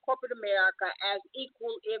 in corporate America as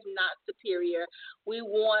equal, if not superior. We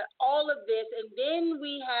want all of this. And then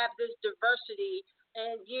we have this diversity.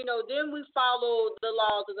 And, then we follow the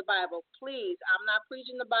laws of the Bible. Please, I'm not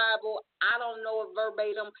preaching the Bible. I don't know it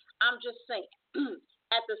verbatim. I'm just saying.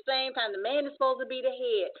 At the same time, the man is supposed to be the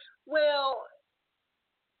head. Well,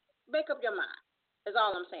 make up your mind, is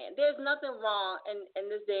all I'm saying. There's nothing wrong in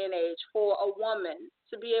this day and age for a woman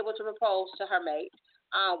to be able to propose to her mate,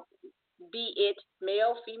 be it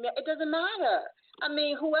male, female. It doesn't matter. I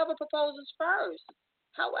mean, whoever proposes first.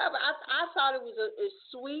 However, I thought it was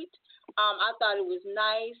sweet. I thought it was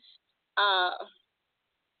nice. Oh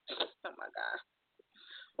my God.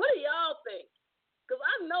 What do y'all think? Because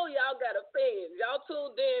I know y'all got opinions. Y'all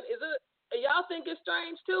tuned in. Y'all think it's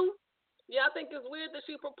strange too? Y'all think it's weird that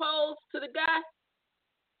she proposed to the guy?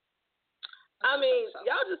 I mean,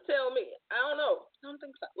 y'all just tell me. I don't know. I don't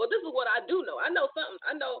think so. Well, this is what I do know. I know something.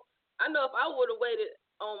 I know if I would have waited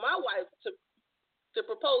on my wife to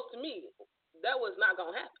propose to me, that was not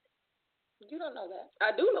going to happen. You don't know that.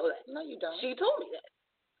 I do know that. No, you don't. She told me that.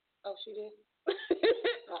 Oh, she did?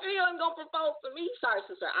 She ain't going to propose to me. Sorry,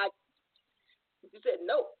 sister. She said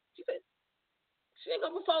no. She said she ain't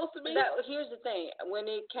going to propose to me. Here's the thing. When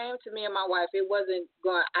it came to me and my wife, it wasn't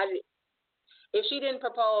going if she didn't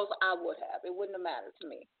propose, I would have. It wouldn't have mattered to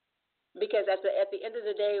me. Because at the end of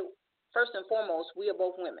the day, first and foremost, we are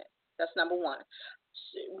both women. That's number one.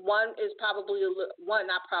 One is one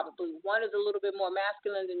is a little bit more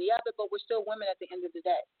masculine than the other, but we're still women at the end of the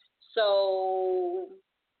day. So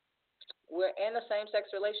we're in a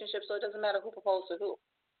same-sex relationship, so it doesn't matter who proposed to who,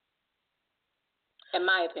 in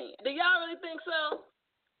my opinion. Do y'all really think so?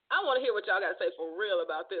 I want to hear what y'all got to say for real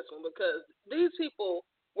about this one, because these people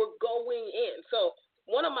were going in. So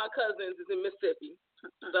one of my cousins is in Mississippi,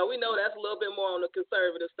 so we know that's a little bit more on the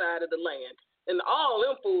conservative side of the land. And all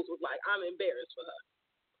them fools was like, I'm embarrassed for her.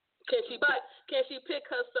 Can she pick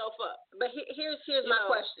herself up? But here's my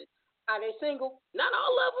question: are they single? Not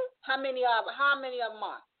all of them. How many of them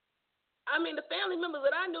are? I mean, the family members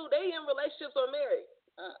that I knew, they in relationships or married.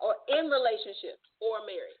 Or in relationships. Or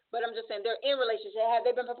married. But I'm just saying, they're in relationships. Have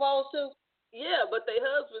they been proposed to? Yeah, but their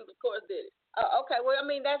husbands, of course, did it. Okay, well, I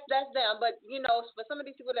mean, that's them. But, for some of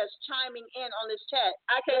these people that's chiming in on this chat.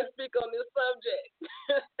 I can't speak on this subject.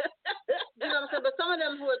 You know what I'm saying? But some of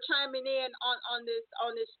them who are chiming in on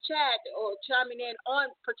this chat or chiming in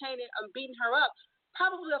on pertaining on beating her up,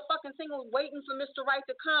 probably a fucking single waiting for Mr. Right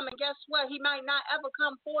to come. And guess what? He might not ever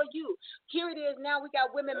come for you. Here it is now. We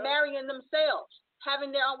got women marrying themselves.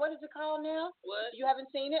 Having their own, what is it called now? What? You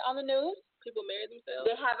haven't seen it on the news? People marry themselves?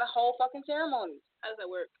 They have a whole fucking ceremony. How does that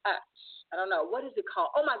work? I don't know. What is it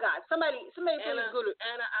called? Oh, my God. Somebody please Google it.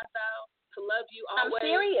 Anna, I vow to love you always.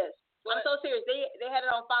 I'm serious. What? I'm so serious. They had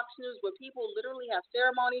it on Fox News where people literally have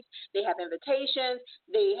ceremonies. They have invitations.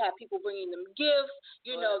 They have people bringing them gifts.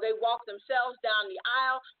 They walk themselves down the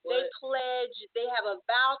aisle. What? They pledge. They have a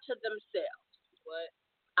vow to themselves. What?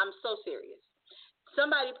 I'm so serious.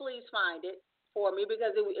 Somebody please find it for me,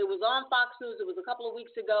 because it was on Fox News. It was a couple of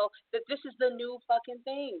weeks ago that this is the new fucking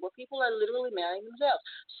thing where people are literally marrying themselves.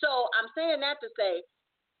 So I'm saying that to say,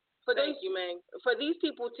 for these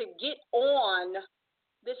people to get on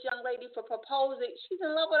this young lady for proposing, she's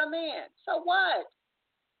in love with a man. So what?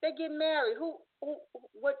 They're getting married.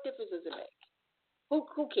 What difference does it make? Who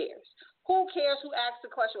cares? Who cares who asked the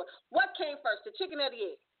question? What came first, the chicken or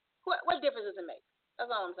the egg? What difference does it make? That's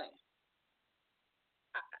all I'm saying.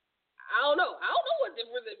 I don't know. I don't know what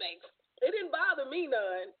difference it makes. It didn't bother me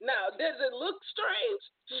none. Now, does it look strange?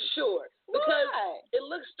 Sure. Because it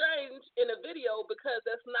looks strange in a video because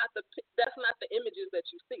that's not the images that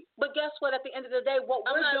you see. But guess what? At the end of the day, what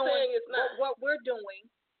we're doing,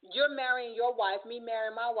 you're marrying your wife, me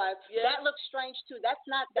marrying my wife. Yes. That looks strange too. That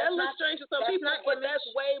looks strange to some people, but that's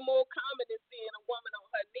way more common than seeing a woman on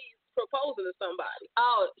her knees proposing to somebody.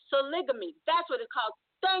 Oh, polygamy. That's what it's called.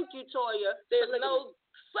 Thank you, Toya. There's no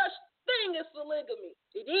such thing as polygamy.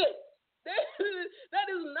 It is. That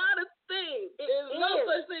is not a thing. There's no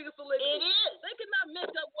such thing as polygamy. It is. They cannot make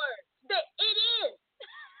up words. It is.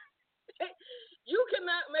 You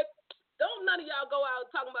cannot make. Don't none of y'all go out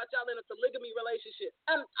talking about y'all in a polygamy relationship.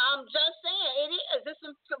 I'm just saying it is. There's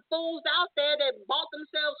some fools out there that bought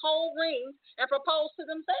themselves whole rings and proposed to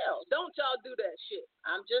themselves. Don't y'all do that shit.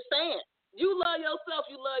 I'm just saying. You love yourself.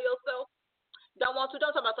 You love yourself. Don't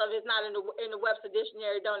talk about stuff that's not in the Webster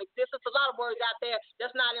dictionary. Don't exist. There's a lot of words out there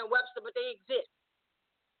that's not in Webster, but they exist.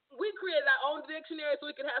 We created our own dictionary so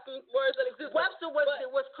we could have some words that exist. Webster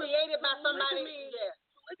was created by somebody.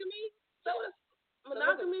 Polygamy, so is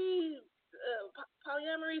monogamy,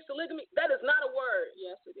 polyamory, polygamy. That is not a word.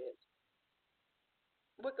 Yes, it is.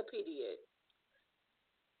 Wikipedia.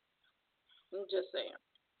 I'm just saying.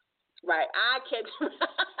 Right, I can.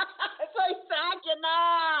 So he said I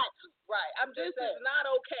cannot. Right, I'm just saying. This is not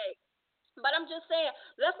okay. But I'm just saying,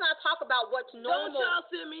 let's not talk about what's normal. Don't y'all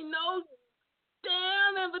send me no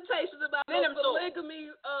damn invitations about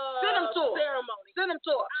polygamy ceremony. Send them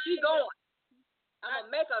to her. She going. I'm going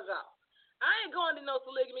to make her go. I ain't going to no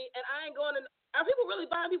polygamy, and I ain't going to. Are people really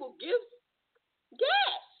buying people gifts?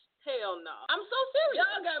 Yes. Hell no. I'm so serious.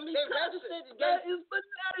 Y'all got me. They registered. That is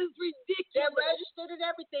ridiculous. They're registered and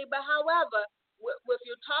everything. But however, if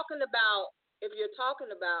you're talking about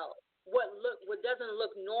what doesn't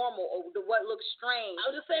look normal or what looks strange. I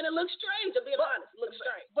was just saying it looks strange. I'm being honest. It looks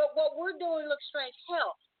strange. But what we're doing looks strange.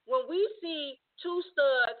 Hell, when we see two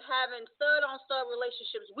studs having stud-on-stud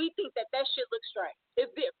relationships, we think that shit looks strange. It's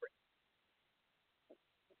different.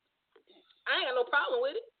 I ain't got no problem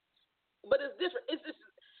with it, but it's different.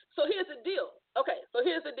 So here's the deal. Okay, so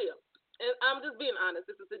here's the deal. And I'm just being honest.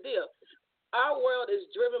 This is the deal. Our world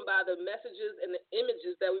is driven by the messages and the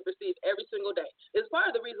images that we receive every single day. It's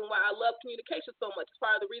part of the reason why I love communication so much. It's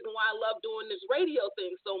part of the reason why I love doing this radio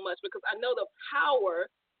thing so much, because I know the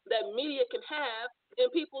power that media can have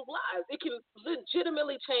in people's lives. It can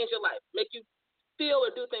legitimately change your life, make you feel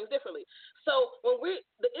or do things differently. So when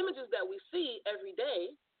the images that we see every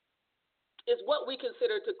day is what we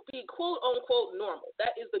consider to be quote unquote normal.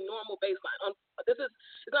 That is the normal baseline.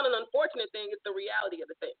 It's not an unfortunate thing, it's the reality of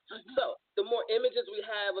the thing. Mm-hmm. So the more images we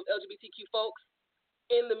have of LGBTQ folks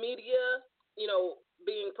in the media,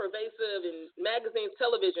 being pervasive in magazines,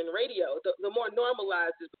 television, radio, the more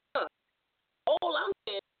normalized it becomes. All I'm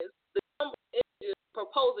saying is the number of images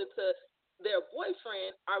proposing to their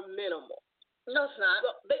boyfriend are minimal. No, it's not.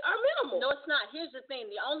 So they are minimal. No, it's not. Here's the thing.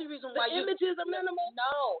 The only reason why images are minimal.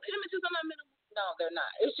 No, the images are not minimal. No, they're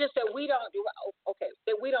not. It's just that we don't do. Okay,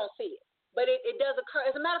 that we don't see it, but it does occur.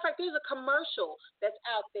 As a matter of fact, there's a commercial that's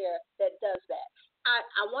out there that does that.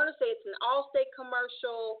 I want to say it's an Allstate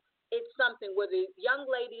commercial. It's something where the young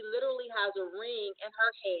lady literally has a ring in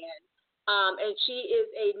her hand, and she is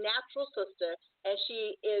a natural sister, and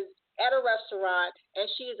she is at a restaurant, and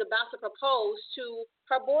she is about to propose to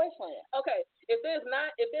her boyfriend. Okay, if there's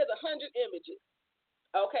 100 images,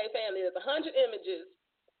 okay, family, there's 100 images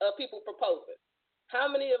of people proposing. How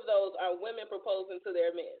many of those are women proposing to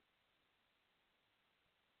their men?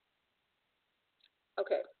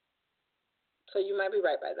 Okay, so you might be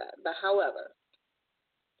right by that, but however,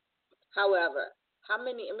 how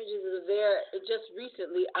many images are there just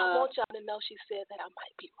recently? I want y'all to know she said that I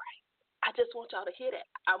might be right. I just want y'all to hear that.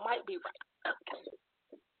 I might be right.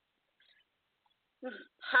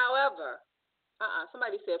 However,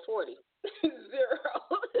 somebody said 40. Zero.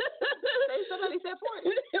 Somebody said 40.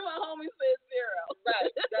 My homie said zero.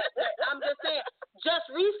 Right. I'm just saying, just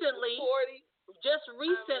recently. 40. Just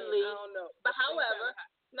recently. I don't know. But however,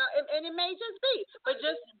 no, and it may just be. But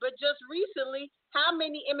just recently, how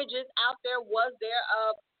many images out there was there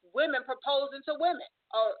of women proposing to women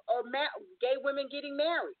or gay women getting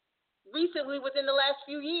married? Recently, within the last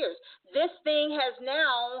few years, this thing has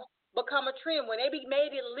now become a trend. When they made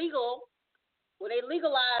it legal, when they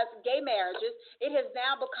legalized gay marriages, it has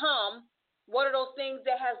now become one of those things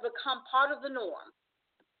that has become part of the norm.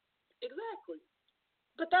 Exactly.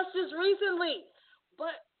 But that's just recently.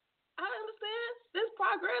 But I understand this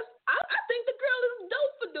progress. I think the girl is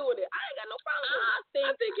dope for doing it. I ain't got no problem with it.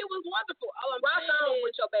 I think it was wonderful. All I'm rock on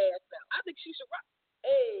with your bad self. I think she should rock.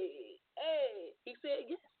 Hey. He said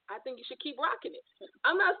yes. I think you should keep rocking it.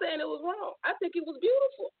 I'm not saying it was wrong. I think it was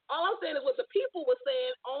beautiful. All I'm saying is what the people were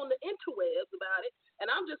saying on the interwebs about it,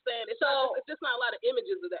 and I'm just saying it's just not a lot of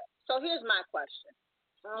images of that. So here's my question.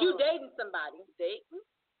 You dating somebody. Dating?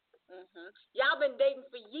 Mm-hmm. Y'all been dating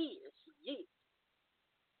for years.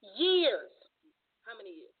 Years. How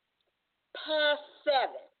many years? Past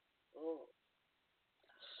 7. Oh.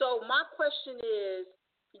 So my question is,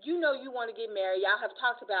 you want to get married. Y'all have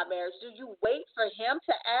talked about marriage. Do you wait for him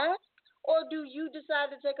to ask, or do you decide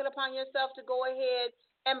to take it upon yourself to go ahead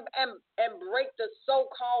and break the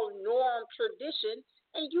so-called norm tradition,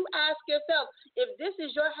 and you ask yourself, if this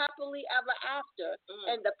is your happily ever after,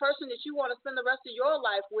 and the person that you want to spend the rest of your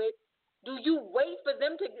life with, do you wait for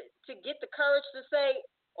them to get the courage to say,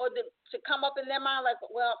 or to come up in their mind like,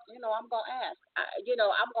 well, I'm going to ask.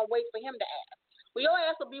 I'm going to wait for him to ask. Well, your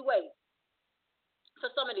ass will be waiting. For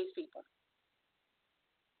some of these people,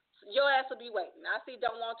 your ass will be waiting. I see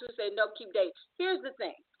don't want to say no, keep dating. Here's the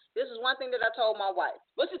thing. This is one thing that I told my wife.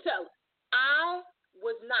 What you tell her? I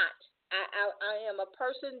was not. I am a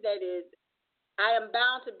person that is. I am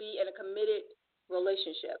bound to be in a committed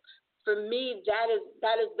relationship. For me,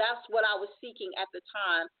 that's what I was seeking at the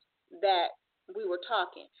time that we were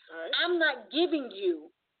talking. Right. I'm not giving you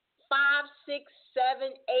 5, 6,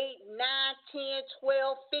 7, 8, 9, 10,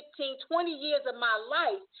 12, 15, 20 years of my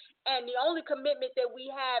life, and the only commitment that we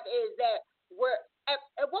have is that we're at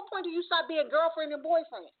what point do you start being girlfriend and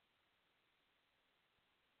boyfriend?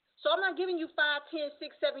 So I'm not giving you 5, 10,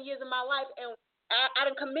 6, 7 years of my life, and I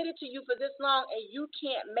done committed to you for this long, and you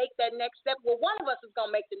can't make that next step. Well, one of us is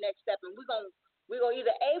gonna make the next step, and we're gonna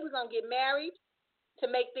either we're gonna get married to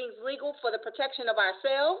make things legal for the protection of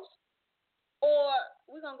ourselves, or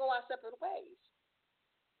we're going to go our separate ways.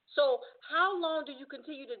 So how long do you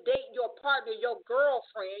continue to date your partner, your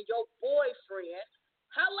girlfriend, your boyfriend?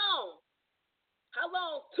 How long? How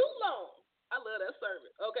long? Too long. I love that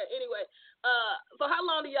service. Okay, anyway. So how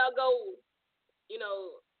long do y'all go,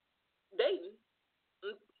 dating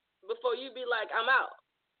before you be like, I'm out?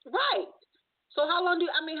 Right. So how long do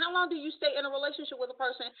you stay in a relationship with a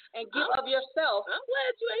person and give of yourself? I'm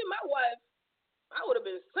glad you ain't my wife. I would have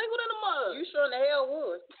been single in the mud. You sure in the hell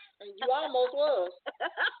would. And you almost was.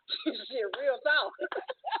 Shit, real talk.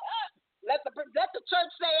 Let the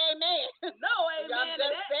church say amen. No amen. I'm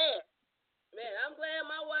just saying. Man, I'm glad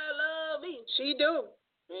my wife love me. She do.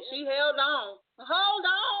 And she held on. Hold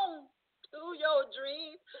on to your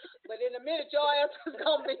dreams. But in a minute, your ass is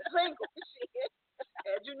going to be single. Shit.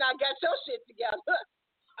 And you not got your shit together.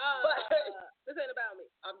 But this ain't about me.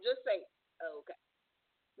 I'm just saying. Okay.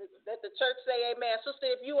 Let the church say amen.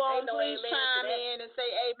 Sister, if you on, please chime in and say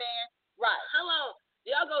amen. Right. How long?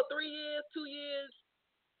 Y'all go 3 years, 2 years?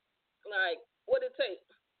 Like, what it take?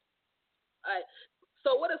 All right.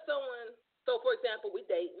 So what if someone, for example, we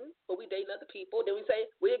dating, but we dating other people, then we say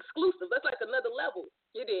we're exclusive. That's like another level.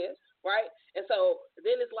 It is. Right? And so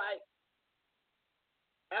then it's like,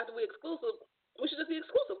 after we're exclusive, we should just be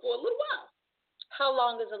exclusive for a little while. How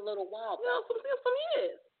long is a little while? Some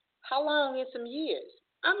years. How long is some years?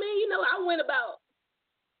 I mean, I went about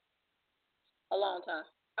a long time.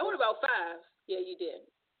 I went about 5. Yeah, you did.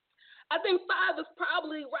 I think 5 is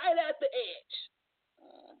probably right at the edge.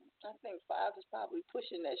 I think 5 is probably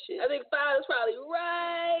pushing that shit. I think 5 is probably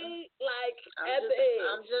right, at the edge.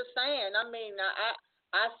 I'm just saying. I mean,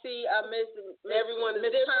 I see everyone is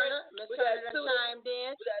Miss different. Miss Turner chimed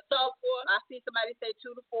in. So I see somebody say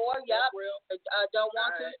 2 to 4. Yep. Real. Don't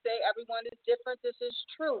want to say everyone is different. This is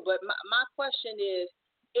true. But my question is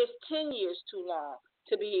 10 years too long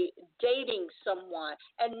to be dating someone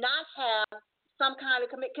and not have some kind of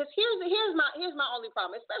commitment? Because here's my only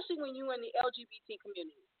problem, especially when you're in the LGBT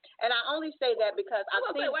community. And I only say that because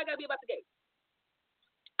why gotta be about the gays?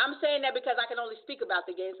 I'm saying that because I can only speak about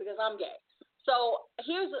the gays because I'm gay. So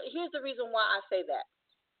here's the reason why I say that.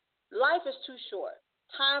 Life is too short.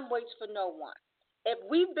 Time waits for no one. If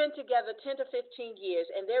we've been together 10 to 15 years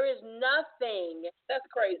and there is nothing, that's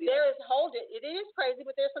crazy. It is crazy,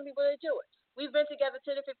 but there's some people that do it. We've been together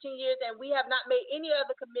 10 to 15 years and we have not made any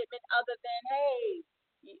other commitment other than,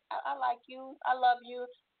 hey, I like you, I love you,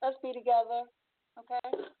 let's be together,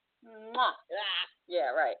 okay? Mwah.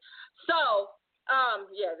 Yeah, right. So, I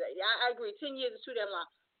agree. 10 years is too damn long.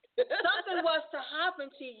 Something was to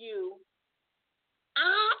happen to you,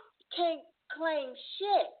 I can't claim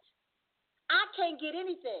shit. I can't get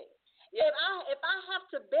anything. Yeah. If I have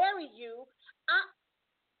to bury you,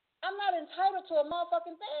 I'm not entitled to a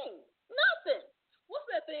motherfucking thing. Nothing. What's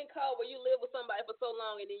that thing called where you live with somebody for so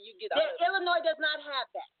long and then you get Illinois does not have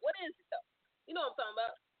that. What is it though? You know what I'm talking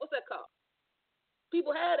about? What's that called?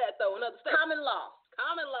 People have that though in other states. Common law.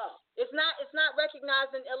 Common law. It's not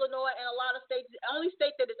recognized in Illinois and a lot of states. The only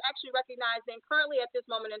state that it's actually recognized in currently at this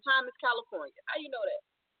moment in time is California. How you know that?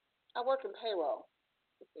 I work in payroll.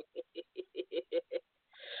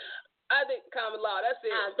 I think common law, that's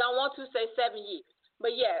it. I don't want to say 7 years.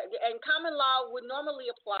 But yeah, and common law would normally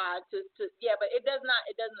apply to but it doesn't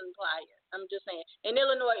apply here. I'm just saying. In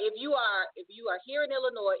Illinois, if you are here in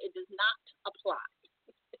Illinois, it does not apply.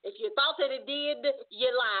 If you thought that it did, you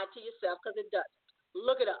lied to yourself because it doesn't.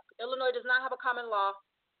 Look it up. Illinois does not have a common law.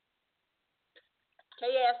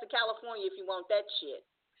 Take your ass to California if you want that shit.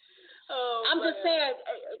 Oh, I'm just saying,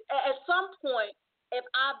 at some point, if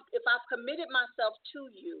I've committed myself to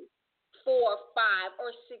you for 5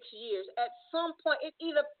 or 6 years, at some point it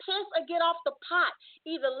either piss or get off the pot.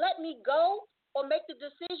 Either let me go or make the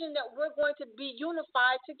decision that we're going to be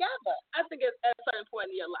unified together. I think it's at a certain point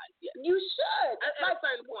in your life. Yeah. You should. At a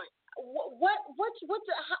certain point. Why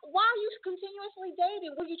are you continuously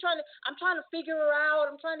dating? What are you I'm trying to figure her out.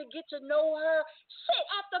 I'm trying to get to know her. Shit,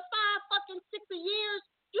 after 5 fucking 6 years,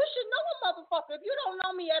 you should know a motherfucker. If you don't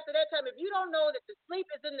know me after that time, if you don't know that the sleep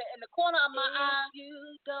is in the corner of my eye, you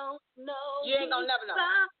don't know. You ain't gonna never know.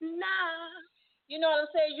 Nah. You know what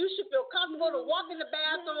I'm saying? You should feel comfortable to walk in the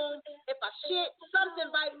bathroom. If I shit, something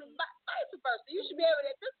vice versa. You should be able to,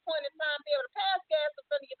 at this point in time, be able to pass gas in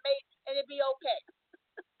front of your mate and it'd be okay.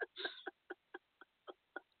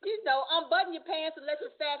 Unbutton your pants and let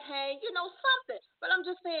your fat hang. Something. But I'm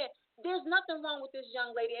just saying, there's nothing wrong with this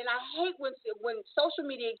young lady, and I hate when social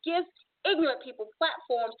media gives ignorant people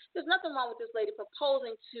platforms. There's nothing wrong with this lady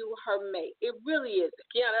proposing to her mate. It really isn't.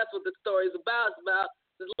 Yeah, that's what the story's about. It's about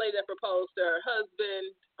this lady that proposed to her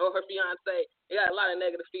husband or her fiance. It got a lot of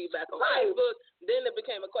negative feedback on Facebook. Then it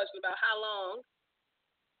became a question about how long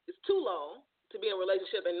is too long to be in a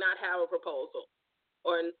relationship and not have a proposal,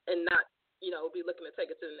 and not, be looking to take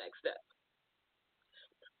it to the next step.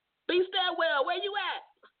 Be Steadwell, where you at?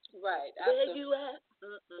 Right. Where you at?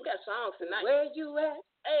 We got songs tonight. Where you at?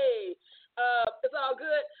 Hey, it's all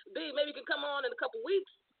good. B, maybe you can come on in a couple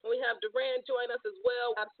weeks. We have Duran join us as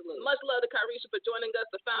well. Absolutely. Much love to Kyrisha for joining us,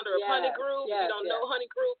 the founder of Honey Groove. If you don't know Honey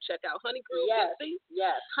Groove, check out Honey Groove. Yes.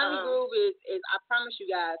 Honey Groove is, I promise you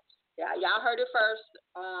guys, y'all heard it first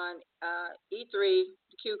on E3,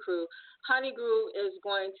 QCrew. Honey Groove is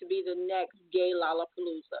going to be the next gay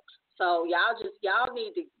Lollapalooza. So y'all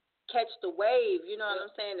need to catch the wave, you know what I'm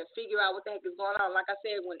saying, to figure out what the heck is going on. Like I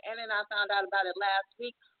said, when Anna and I found out about it last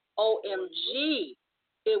week, OMG.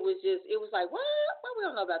 It was like, what? Well, we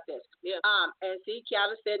don't know about this. Yeah. And see,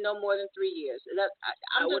 Kiana said no more than 3 years.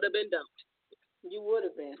 I would have been dumped. You would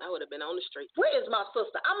have been. I would have been on the street. Where is my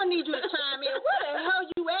sister? I'm gonna need you to chime in. Where the hell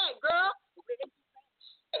you at, girl?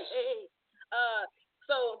 Hey.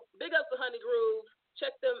 So big up to Honey Groove.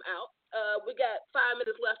 Check them out. We got 5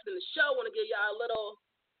 minutes left in the show. Want to give y'all a little,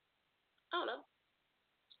 I don't know.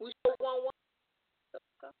 We show 1-1.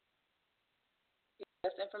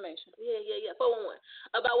 That's information. Yeah. 411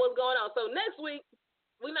 about what's going on. So next week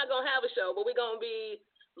we're not gonna have a show, but we're gonna be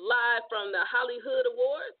live from the Hollywood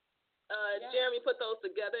Awards. Jeremy put those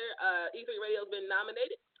together. E3 Radio's been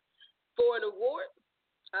nominated for an award.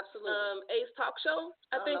 Absolutely. Ace Talk Show,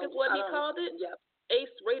 I think is what he called it. Yep.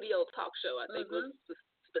 Ace Radio Talk Show, I think was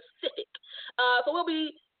specific. So we'll be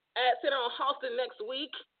at Center on Halston next week.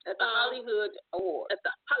 At the Hollywood Awards. At the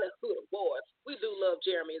Hollywood Awards. We do love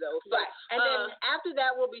Jeremy, though. So, right. And then after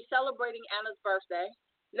that, we'll be celebrating Anna's birthday.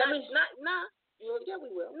 Nah. Yeah, we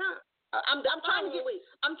will. Nah. I'm trying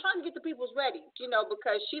to get the people's ready,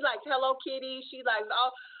 because she likes Hello Kitty. She likes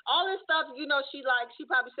all this stuff, she likes. She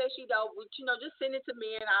probably says she don't, but, just send it to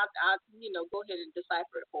me and I'll go ahead and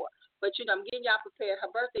decipher it for her. But, I'm getting y'all prepared. Her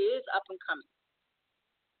birthday is up and coming.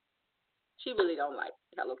 She really don't like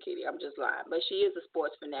Hello Kitty. I'm just lying. But she is a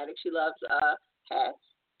sports fanatic. She loves hats.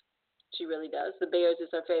 She really does. The Bears is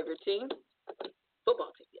her favorite team. Football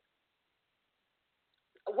team, yeah.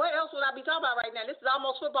 What else would I be talking about right now? This is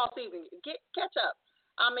almost football season. Catch up.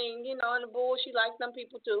 I mean, in the Bulls, she likes them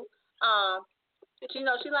people too. She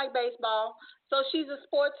likes baseball. So she's a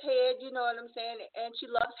sports head, you know what I'm saying? And she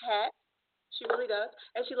loves hats. She really does.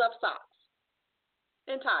 And she loves socks.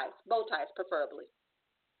 And ties. Bow ties, preferably.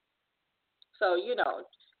 So,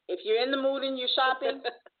 if you're in the mood and you're shopping,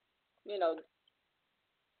 pick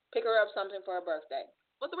her up something for her birthday.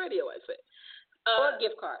 What the radio I say? Or a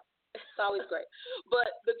gift card. It's always great.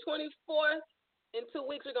 But the 24th, in 2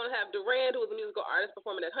 weeks, we're going to have Duran, who is a musical artist,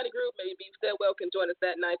 performing at Honey Group. Maybe Steadwell can join us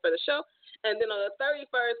that night for the show. And then on the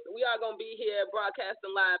 31st, we are going to be here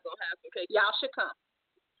broadcasting live. Going to have some cake. Y'all should come.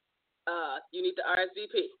 You need to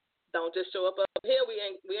RSVP. Don't just show up here. We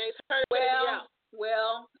ain't turning anybody out.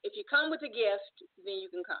 Well, if you come with a gift, then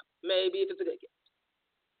you can come. Maybe if it's a good gift.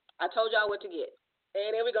 I told y'all what to get.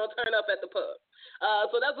 And then we're going to turn up at the pub.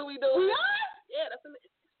 So that's what we do. We are? Yeah, that's in the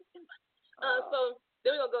So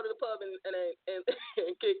then we're going to go to the pub and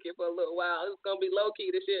kick it for a little while. It's going to be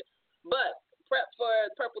low-key this year. But prep for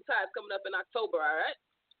Purple Tides coming up in October, all right?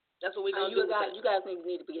 That's what we're going to do. You guys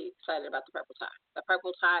need to be excited about the Purple Tide. The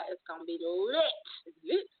Purple Tide is going to be lit. It's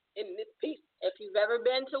lit in this piece. If you've ever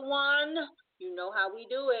been to one, you know how we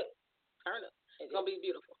do it. Turn up. It's going to be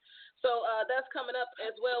beautiful. So that's coming up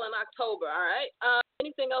as well in October, all right?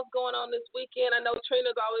 Anything else going on this weekend? I know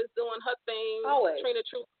Trina's always doing her thing. Always. Trina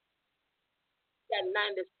True. Got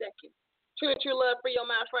 90 seconds. Trina True Love Free on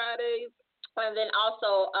My Fridays. And then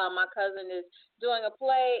also my cousin is doing a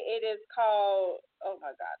play. It is called, oh,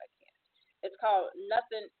 my God, I can't. It's called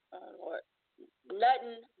Nothing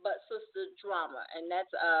But Sister Drama, and that's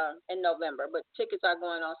in November. But tickets are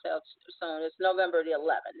going on sale soon. It's November the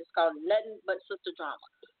 11th. It's called Nothing But Sister Drama.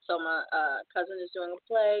 So my cousin is doing a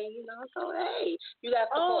play, so hey, you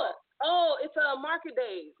got support. It's Market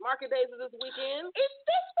Days. Market Days is this weekend. It's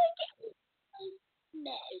this weekend.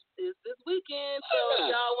 It's this weekend. So if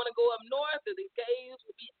y'all want to go up north, the gays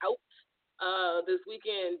will be out this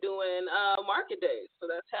weekend doing Market Days. So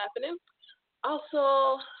that's happening.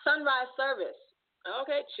 Also, Sunrise Service.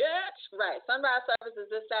 Okay, church. Right. Sunrise Service is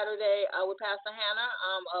this Saturday with Pastor Hannah.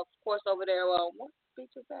 Of course, over there. Well, what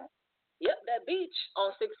beach is that? Yep, that beach.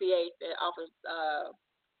 On 68th off of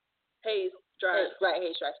Hayes Drive. Right,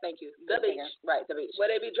 Hayes Drive. Thank you. The beach. Right, the beach. Where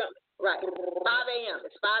they be drumming. Right. 5 a.m.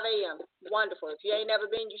 It's 5 a.m. Wonderful. If you ain't never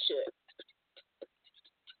been, you should.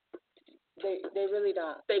 They really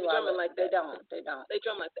don't. They be drumming like that. They don't. They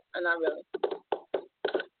drum like that. Not really.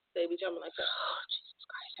 They be drumming like that. Oh, Jesus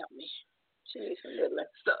Christ, help me. She needs some diddling.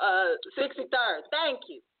 So, 63rd. Thank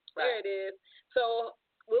you. There it is. So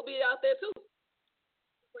we'll be out there too.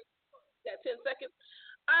 That 10 seconds.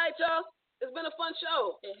 All right, y'all. It's been a fun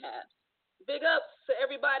show. It has. Big ups to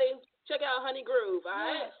everybody. Check out Honey Groove, all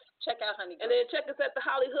right? Yes. Check out Honey Groove. And then check us at the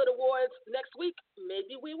Hollywood Awards next week.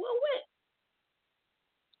 Maybe we will win.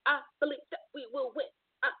 I believe that we will win.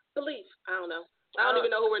 I believe. I don't know. I don't even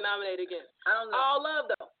know who we're nominated against. I don't know. All love,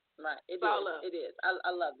 though. Right. It's all love. It is.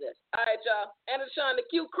 I love this. All right, y'all. And DeShawn, the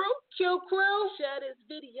QCrew. QCrew. Share this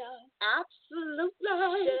video.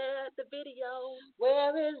 Absolutely. Share the video.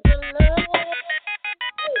 Where is the love?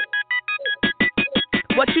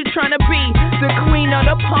 What you tryna be? The queen of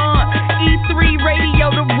the pond. E3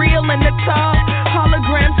 radio, the real and the top.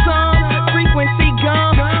 Hologram song, frequency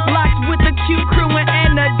gum. Locked with the QCrew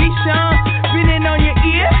and the DeShawn. Been on your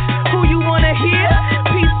ear? Who you wanna hear?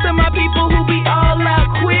 Peace to my people who be all out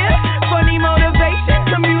queer. Funny motivation,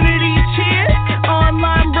 community cheers.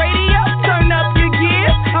 Online radio, turn up your gear.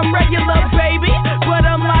 I'm regular, baby, but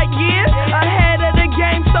I'm like years ahead of the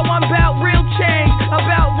game. So I'm about real change,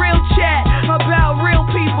 about real chat, about real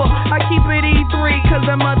people. I keep it E3 cause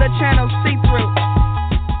them other channels see through.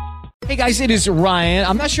 Hey guys, it is Ryan.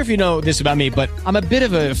 I'm not sure if you know this about me, but I'm a bit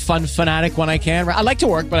of a fun fanatic when I can. I like to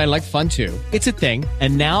work, but I like fun too. It's a thing.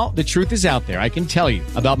 And now the truth is out there. I can tell you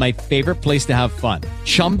about my favorite place to have fun.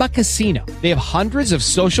 Chumba Casino. They have hundreds of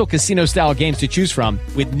social casino style games to choose from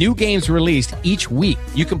with new games released each week.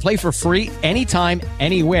 You can play for free anytime,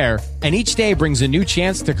 anywhere. And each day brings a new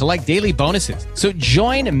chance to collect daily bonuses. So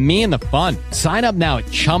join me in the fun. Sign up now at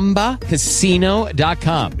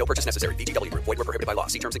ChumbaCasino.com. No purchase necessary. VGW Group. Void where prohibited by law.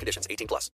 See terms and conditions. 18+.